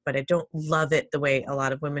hate it, but I don't love it the way a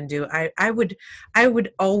lot of women do. I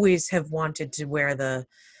would always have wanted to wear the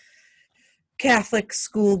Catholic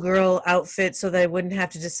schoolgirl outfit so that I wouldn't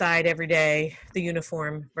have to decide every day the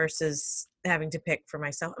uniform versus having to pick for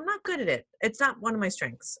myself. I'm not good at it. It's not one of my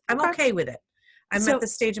strengths. I'm Okay. okay with it. I'm So- at the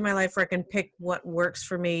stage in my life where I can pick what works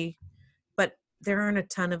for me, but there aren't a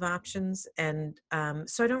ton of options, and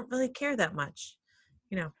so I don't really care that much.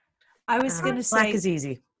 You know, I was going to black say, is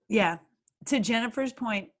easy. yeah, to Jennifer's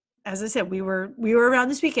point, as I said, we were around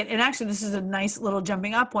this weekend, and actually, this is a nice little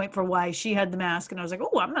jumping off point for why she had the mask, and I was like,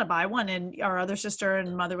 oh, I'm going to buy one, and our other sister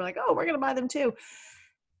and mother were like, oh, we're going to buy them too.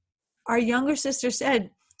 Our younger sister said,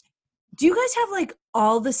 do you guys have like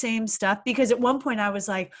all the same stuff? Because at one point I was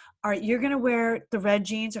like, all right, you're going to wear the red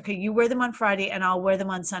jeans. Okay, you wear them on Friday and I'll wear them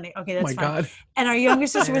on Sunday. Okay, Oh that's my fine. God. And our younger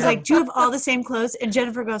sister was know. like, do you have all the same clothes? And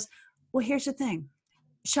Jennifer goes, well, here's the thing.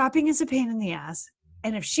 Shopping is a pain in the ass.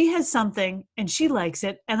 And if she has something and she likes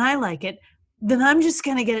it and I like it, then I'm just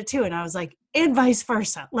going to get it too. And I was like, and vice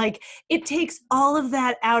versa. Like it takes all of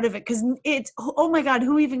that out of it because it's, oh my God,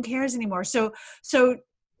 who even cares anymore? So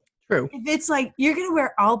True. if it's like you're gonna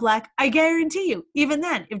wear all black, I guarantee you, even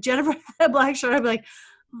then, if Jennifer had a black shirt, I'd be like,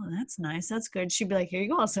 oh, that's nice, that's good. She'd be like, here you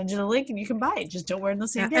go, I'll send you the link and you can buy it. Just don't wear it on the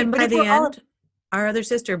same day. And But by if the we're all- end, our other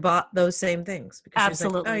sister bought those same things because she was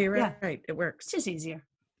like, oh, Absolutely, you're yeah. right, it works. it's just easier.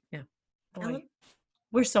 Yeah. Boy,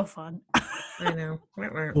 we're so fun. I know.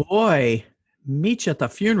 Boy, meet you at the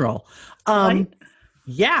funeral. Right?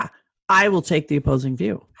 Yeah, I will take the opposing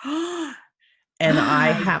view. And I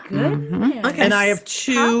My have goodness. Okay. and I have Pop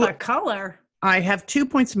two a color. I have 2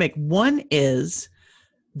 points to make. One is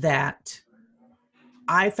that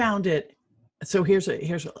I found it. So here's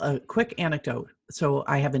a quick anecdote. So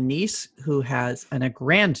I have a niece who has, and a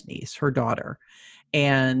grandniece, her daughter.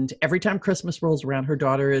 And every time Christmas rolls around, her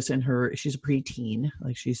daughter is she's a preteen,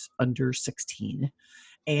 like she's under 16.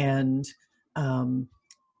 And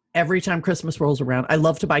every time Christmas rolls around, I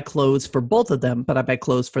love to buy clothes for both of them, but I buy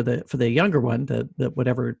clothes for the younger one, the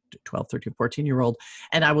whatever 12, 13, 14-year-old.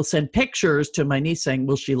 And I will send pictures to my niece saying,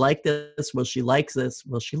 will she like this? Will she like this?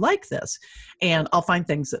 Will she like this? And I'll find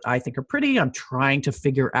things that I think are pretty. I'm trying to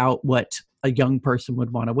figure out what a young person would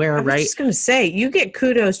want to wear, I was right? just going to say, you get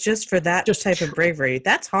kudos just for that Just type of bravery.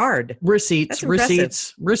 That's hard. Receipts, That's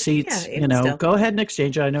impressive. receipts, Yeah, even still. go ahead and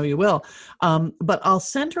exchange it. I know you will. But I'll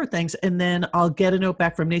send her things and then I'll get a note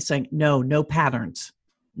back from niece saying, no patterns,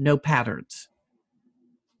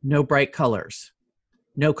 no bright colors,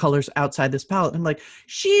 no colors outside this palette. I'm like,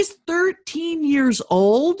 she's 13 years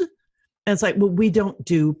old. And it's like, well, we don't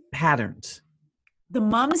do patterns. The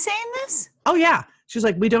mom saying this? Oh yeah. She's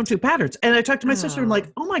like, we don't do patterns. And I talked to my sister and Oh.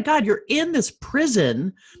 like, oh my God, you're in this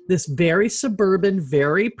prison, this very suburban,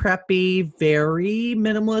 very preppy, very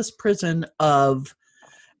minimalist prison of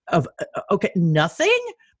okay, nothing.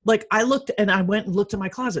 Like I looked and I went and looked in my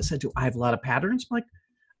closet, said, do I have a lot of patterns? I'm like,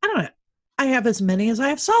 I don't know. I have as many as I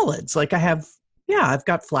have solids. Like I've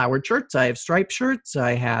got flowered shirts. I have striped shirts.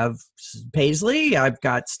 I have paisley. I've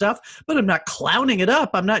got stuff, but I'm not clowning it up.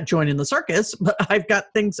 I'm not joining the circus, but I've got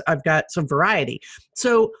some variety.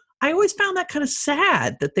 So I always found that kind of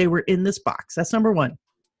sad that they were in this box. That's number one.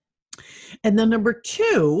 And then number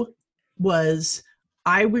two was,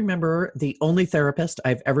 I remember the only therapist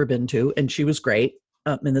I've ever been to, and she was great.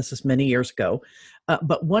 And this is many years ago.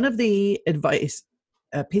 But one of the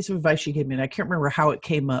a piece of advice she gave me, and I can't remember how it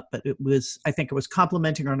came up, but I think it was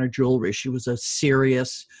complimenting on her jewelry. She was a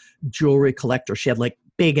serious jewelry collector. She had like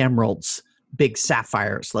big emeralds, big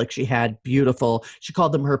sapphires, like she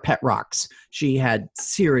called them her pet rocks. She and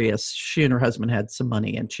her husband had some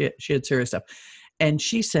money and she had serious stuff. And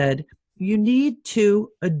she said, you need to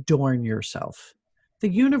adorn yourself. The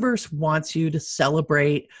universe wants you to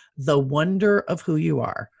celebrate the wonder of who you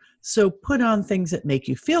are. So put on things that make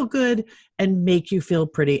you feel good and make you feel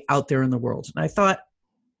pretty out there in the world. And I thought,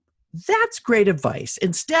 that's great advice.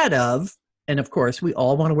 Instead of, and of course, we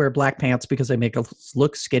all want to wear black pants because they make us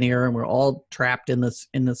look skinnier, and we're all trapped in this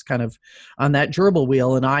kind of on that gerbil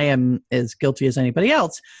wheel. And I am as guilty as anybody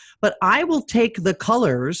else. But I will take the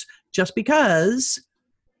colors just because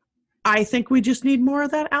I think we just need more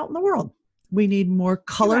of that out in the world. We need more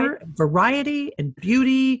color, and variety, and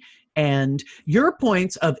beauty. And your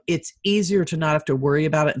points of it's easier to not have to worry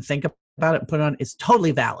about it and think about it and put it on is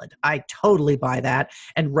totally valid. I totally buy that.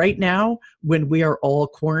 And right now, when we are all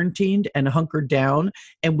quarantined and hunkered down,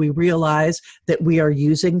 and we realize that we are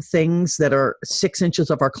using things that are 6 inches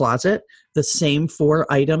of our closet, the same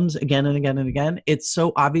 4 items again and again and again, it's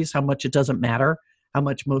so obvious how much it doesn't matter. How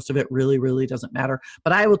much most of it really, really doesn't matter.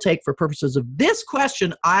 But I will take, for purposes of this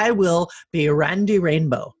question, I will be Randy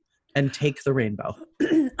Rainbow and take the rainbow.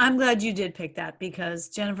 I'm glad you did pick that, because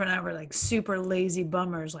Jennifer and I were like super lazy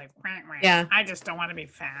bummers. Like, Yeah. I just don't want to be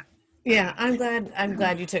fat. Yeah, I'm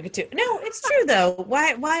glad you took it too. No, it's true though.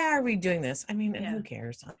 Why are we doing this? I mean, who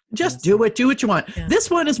cares? Just do it. Do what you want. Yeah. This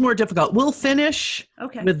one is more difficult. We'll finish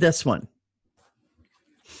with this one.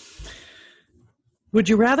 Would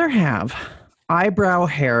you rather have eyebrow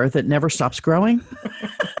hair that never stops growing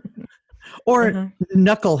or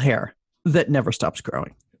knuckle hair that never stops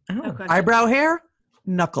growing? Oh. Eyebrow hair,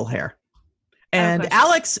 knuckle hair. And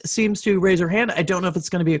Alex seems to raise her hand. I don't know if it's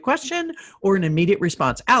going to be a question or an immediate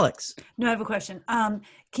response. Alex. No, I have a question.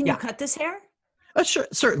 Can you cut this hair? Sure,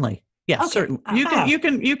 certainly. Yeah, Okay. certainly.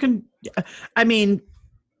 You can, I mean,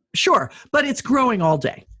 sure, but it's growing all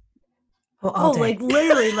day. All day. Like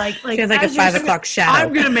literally, like She has like a 5 o'clock shadow.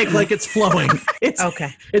 I'm going to make like it's flowing.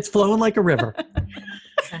 It's flowing like a river.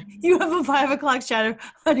 You have a 5 o'clock shadow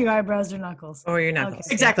on your eyebrows or knuckles. Or your knuckles.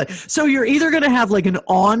 Okay. Exactly. So you're either going to have like an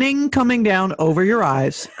awning coming down over your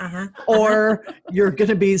eyes, or you're going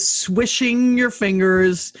to be swishing your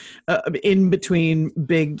fingers in between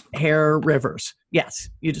big hair rivers. Yes,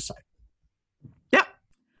 you decide. Yeah.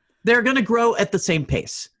 They're going to grow at the same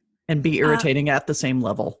pace and be irritating at the same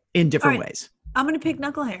level in different ways. I'm going to pick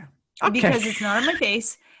knuckle hair Okay. because it's not on my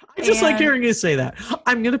face. I just like hearing you say that.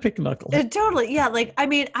 I'm going to pick knuckle. Totally. Yeah. Like, I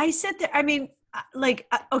mean, I sit there, I mean, like,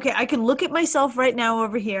 okay, I can look at myself right now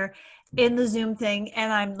over here in the Zoom thing,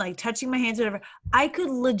 and I'm like touching my hands, whatever. I could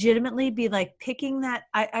legitimately be like picking that.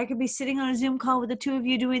 I could be sitting on a Zoom call with the two of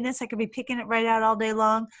you doing this. I could be picking it right out all day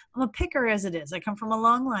long. I'm a picker as it is. I come from a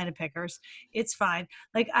long line of pickers. It's fine.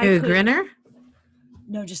 Like, You're a grinner?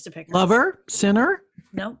 No, just a picker. Lover? Sinner?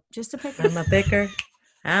 No, just a picker. I'm a picker.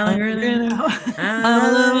 I'm a grinner. I'm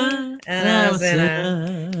a lover. And I'm a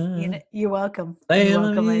sinner. You're welcome. You're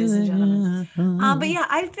welcome, ladies and gentlemen. But yeah,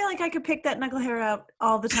 I feel like I could pick that knuckle hair out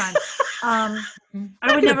all the time. I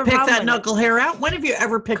would never pick that knuckle hair out. When have you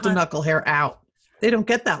ever picked a knuckle hair out? They don't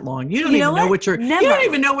get that long. You don't even know what you're. Never. You don't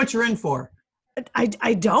even know what you're in for.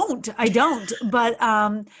 I don't.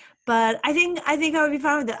 But I think I would be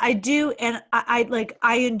fine with it. I do, and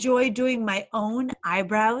I enjoy doing my own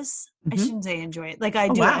eyebrows. I shouldn't say enjoy it. Like I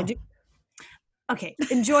do. Wow. I do. Okay,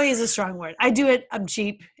 enjoy is a strong word. I do it. I'm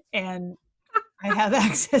cheap, and I have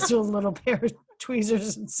access to a little pair of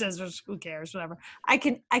tweezers and scissors. Who cares? Whatever. I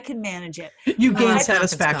can manage it. You gain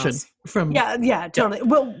satisfaction from. Yeah, totally. Yeah.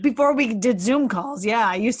 Well, before we did Zoom calls,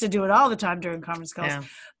 I used to do it all the time during conference calls. Yeah.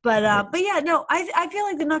 But yeah, no, I feel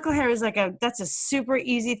like the knuckle hair is that's a super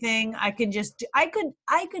easy thing. I could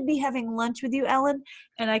be having lunch with you, Ellen,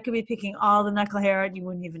 and I could be picking all the knuckle hair out and you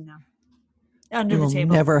wouldn't even know. under You the will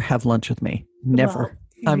table. never have lunch with me. Never.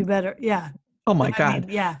 Well, you better. Yeah. Oh my I God.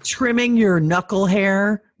 mean, yeah. Trimming your knuckle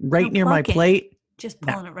hair right No, near my plucking. plate. Just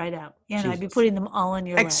No. pulling it right out. Yeah, and I'd be Jesus. putting them all on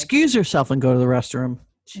your leg. Excuse yourself and go to the restroom.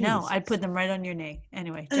 No, I'd put them right on your knee.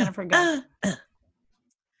 Anyway, Jennifer, go.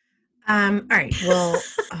 All right. Well,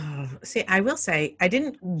 see, I will say I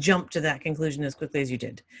didn't jump to that conclusion as quickly as you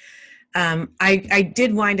did. I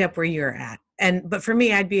did wind up where you're at, but for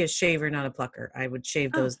me, I'd be a shaver, not a plucker. I would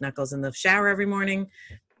shave those knuckles in the shower every morning,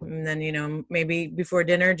 and then maybe before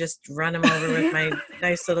dinner, just run them over with my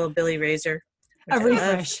nice little Billy razor. A which I love.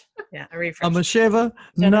 refresh. Yeah, a refresh. I'm a shaver,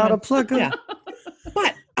 not a plucker. Yeah.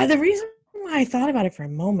 But the reason why I thought about it for a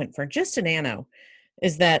moment, for just an ano,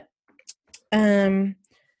 is that the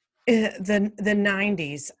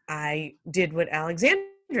 90s, I did what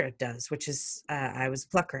Alexandra does, which is I was a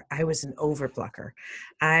plucker. I was an over plucker.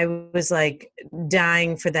 I was like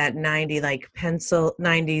dying for that 90s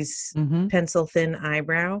Mm-hmm. pencil thin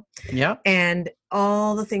eyebrow. Yep. And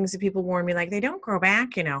all the things that people warn me, like they don't grow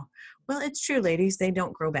back, Well, it's true, ladies, they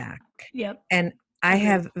don't grow back. Yep. And I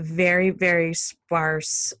have very, very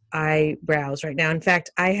sparse eyebrows right now. In fact,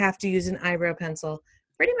 I have to use an eyebrow pencil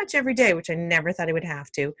pretty much every day, which I never thought I would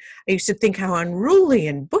have to. I used to think how unruly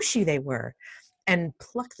and bushy they were and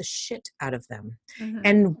pluck the shit out of them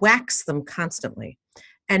and wax them constantly.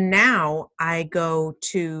 And now I go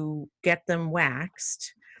to get them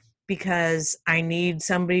waxed because I need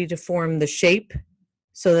somebody to form the shape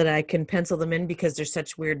so that I can pencil them in, because there's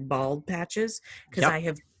such weird bald patches. Because Yep. I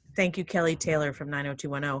have, thank you, Kelly Taylor from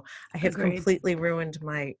 90210. I have Agreed. completely ruined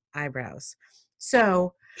my eyebrows.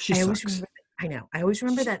 So She I always sucks. remember, I always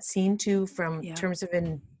remember that scene too from Yeah. terms of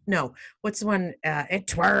what's the one? It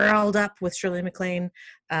Twirled Up with Shirley MacLaine,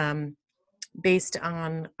 based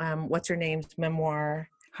on what's her name's memoir.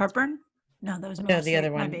 Heartburn? No, that was No, the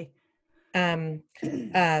other one.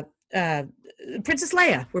 Princess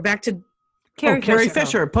Leia. We're back to Carrie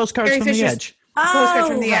Fisher, Postcards Carrie from the Fisher's- Edge. Postcard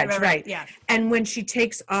from the Edge, right. Yeah. And when she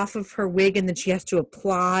takes off of her wig and then she has to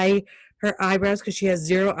apply her eyebrows because she has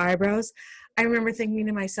 0 eyebrows. I remember thinking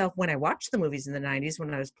to myself when I watched the movies in the 90s,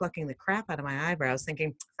 when I was plucking the crap out of my eyebrows,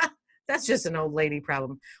 thinking, that's just an old lady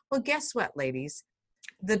problem. Well, guess what, ladies?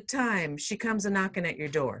 The time she comes a knocking at your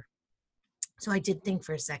door. So I did think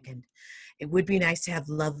for a second, it would be nice to have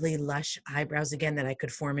lovely, lush eyebrows again that I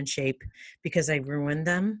could form and shape, because I ruined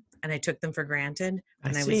them and I took them for granted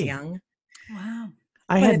when I was see. young. Wow.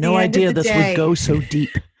 I But had at no the end of idea the this day- would go so deep.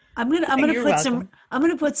 I'm gonna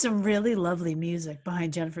You're put some really lovely music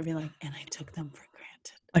behind Jennifer being like, and I took them for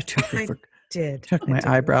granted. I took, I took took my them for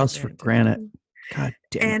eyebrows for granted. God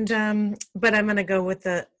damn it. And but I'm gonna go with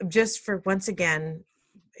just for once again,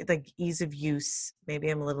 like ease of use. Maybe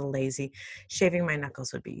I'm a little lazy. Shaving my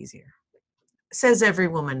knuckles would be easier. Says every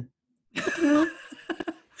woman.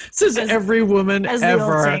 Says as- every woman As the old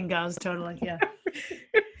ever. saying goes, totally. Yeah.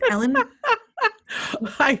 Ellen,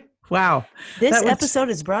 Wow. This That was- episode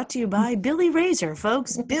is brought to you by Billy Razor,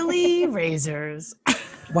 folks. Billy Razors.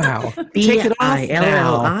 Wow. Take it off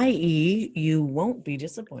now. BILLIE. You won't be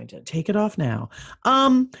disappointed. Take it off now.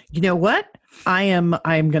 You know what? I'm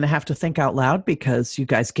going to have to think out loud because you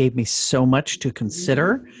guys gave me so much to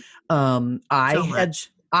consider.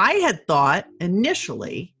 I had thought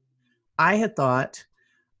initially,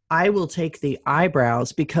 I will take the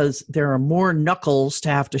eyebrows because there are more knuckles to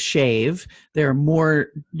have to shave. There are more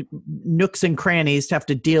nooks and crannies to have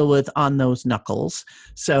to deal with on those knuckles.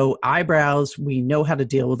 So eyebrows, we know how to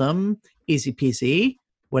deal with them. Easy peasy,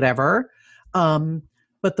 whatever.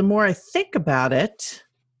 But the more I think about it,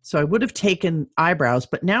 so I would have taken eyebrows,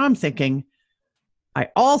 but now I'm thinking I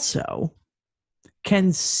also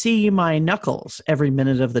can see my knuckles every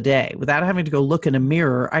minute of the day without having to go look in a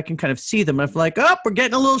mirror. I can kind of see them. I'm like, oh, we're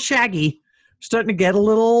getting a little shaggy. Starting to get a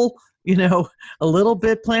little, a little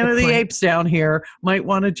bit Planet of the Apes down here. Might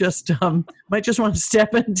want to just want to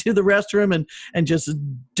step into the restroom and just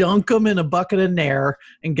dunk them in a bucket of Nair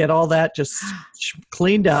and get all that just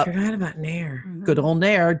cleaned up. Forgot about Nair. Good old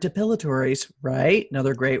Nair, depilatories, right?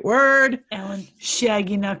 Another great word. Ellen,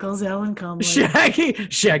 Shaggy Knuckles, Ellen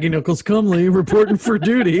Comley. Shaggy Knuckles Comley reporting for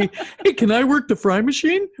duty. Hey, can I work the fry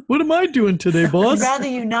machine? What am I doing today, I'd boss? rather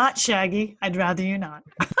you not, Shaggy. I'd rather you not.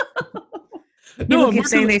 People I'm keep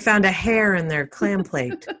saying working- they found a hair in their clam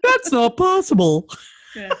plate. That's not possible.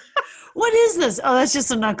 What is this? Oh, that's just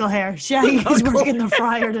a knuckle hair. Shaggy's Knuckle working the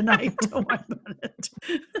fryer tonight. Don't worry about it.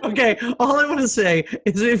 Okay, all I want to say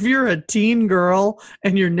is if you're a teen girl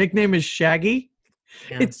and your nickname is Shaggy,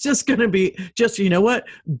 Yeah. It's just going to be just, you know what?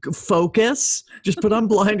 Focus. Just put on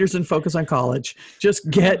blinders and focus on college. Just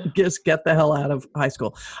get the hell out of high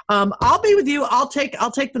school. I'll be with you. I'll take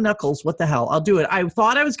the knuckles. What the hell? I'll do it. I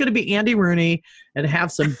thought I was going to be Andy Rooney and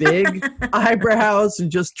have some big eyebrows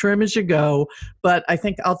and just trim as you go, but I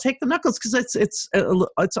think I'll take the knuckles because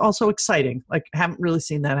it's also exciting. Like, haven't really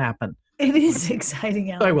seen that happen. It is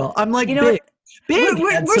exciting. Ellen. I will. I'm like, You know big. Big.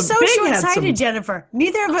 We're so Big short-sighted, Jennifer.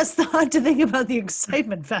 Neither of us thought to think about the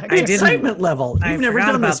excitement factor. I didn't. Excitement level. I You've never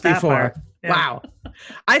forgot done this about that before. part. Yeah. Wow.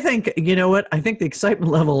 I think, you know what? I think the excitement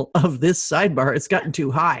level of this sidebar has gotten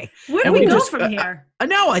too high. Where do And we go just- from here?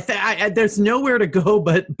 No, I there's nowhere to go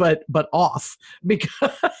but off because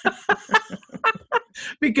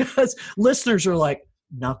because listeners are like,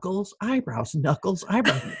 knuckles, eyebrows, knuckles,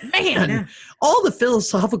 eyebrows. Man, Yeah. all the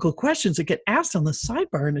philosophical questions that get asked on the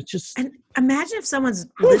sidebar, and it's just And imagine if someone's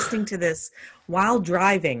listening to this while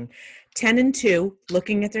driving, 10 and 2,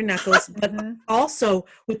 looking at their knuckles, but also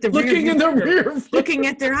with the looking rear in the view mirror, rear. looking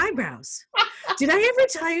at their eyebrows. Did I ever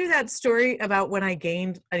tell you that story about when I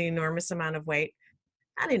gained an enormous amount of weight?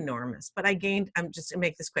 Not enormous, but I gained, I'm just gonna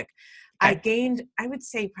make this quick. I gained, I would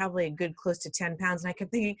say probably a good close to 10 pounds. And I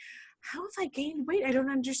kept thinking, how have I gained weight? I don't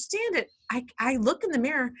understand it. I look in the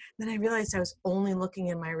mirror, then I realized I was only looking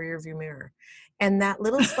in my rear view mirror. And that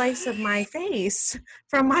little slice of my face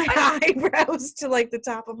from my eyebrows to like the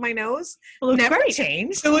top of my nose Look never great.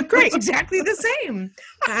 changed. They look great. It's exactly the same.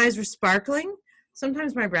 My eyes were sparkling.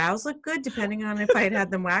 Sometimes my brows look good, depending on if I had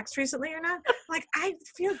them waxed recently or not. Like, I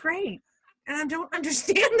feel great. And I don't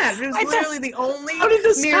understand that. It was I thought- literally the only How did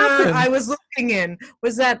this mirror happen? I was looking in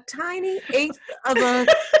was that tiny eighth of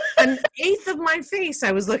an eighth of my face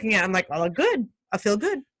I was looking at. I'm like, oh, good. I feel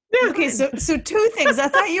good. Okay, so two things. I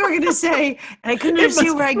thought you were going to say, and I couldn't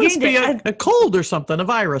understand where I must gained be it. a cold or something, a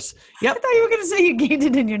virus. I Yep. thought you were going to say you gained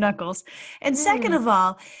it in your knuckles. And second of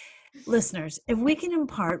all, listeners, if we can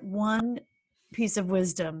impart one piece of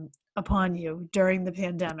wisdom upon you during the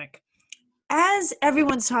pandemic, as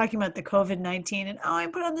everyone's talking about the COVID-19 and, oh, I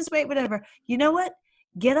put on this weight, whatever, you know what?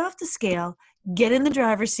 Get off the scale, get in the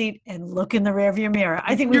driver's seat, and look in the rearview mirror.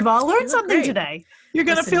 I think we've all learned look something great. today. You're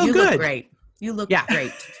going to Listen, feel you good. Look great. You look Yeah.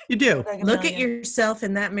 great. You do. Look at yourself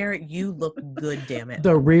in that mirror. You look good, damn it.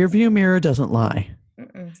 The rear view mirror doesn't lie.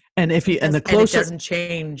 Mm-mm. And if you and the And it closer doesn't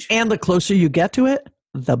change. and the closer you get to it,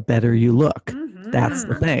 the better you look. That's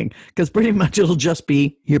the thing. Because pretty much it'll just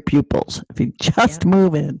be your pupils. If you just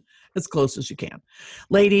move in as close as you can.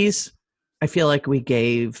 Ladies, I feel like we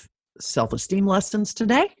gave self-esteem lessons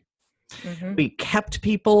today. Mhm. We kept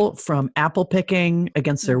people from apple picking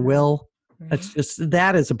against their will. That's just,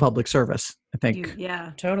 that is a public service, I think.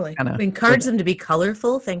 Yeah. Totally. Kinda. We encourage them to be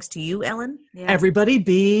colorful, thanks to you, Ellen. Yeah. Everybody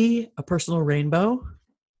be a personal rainbow.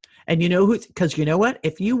 And you know who, because you know what?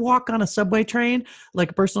 If you walk on a subway train like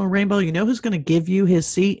a personal rainbow, you know who's going to give you his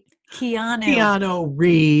seat? Keanu. Keanu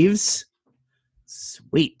Reeves.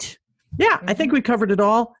 Sweet. Yeah, I think we covered it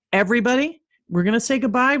all. Everybody, we're going to say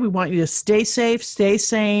goodbye. We want you to stay safe, stay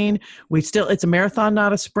sane. It's a marathon,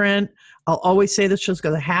 not a sprint. I'll always say this just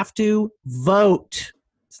because I have to vote.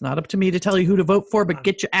 It's not up to me to tell you who to vote for, but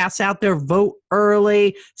get your ass out there, vote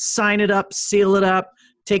early, sign it up, seal it up,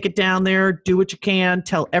 take it down there, do what you can,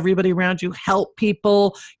 tell everybody around you, help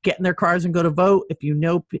people get in their cars and go to vote. If you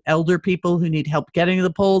know elder people who need help getting to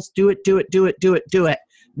the polls, do it, do it, do it, do it, do it.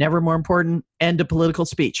 Never more important, end of political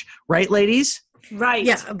speech. Right, ladies? Right.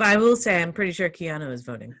 Yeah, but I will say I'm pretty sure Keanu is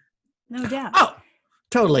voting. No doubt. Oh,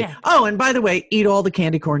 totally. Yeah. Oh, and by the way, eat all the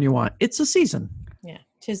candy corn you want. It's a season. Yeah,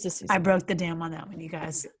 'tis the season. I broke the dam on that one, you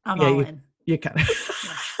guys. I'm Yeah, all you- in. You kind of.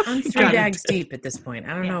 I'm 3 bags deep at this point.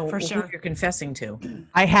 I don't Yeah, know for who sure. you're confessing to.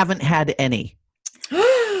 I haven't had any.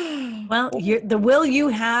 Well, the will you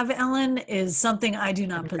have, Ellen, is something I do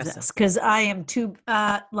not Impressive. possess because I am 2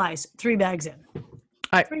 lies, 3 bags in.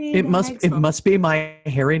 It must be my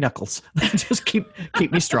hairy knuckles. Just keep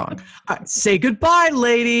me strong. Say goodbye,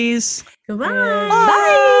 ladies. Goodbye.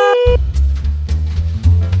 Bye.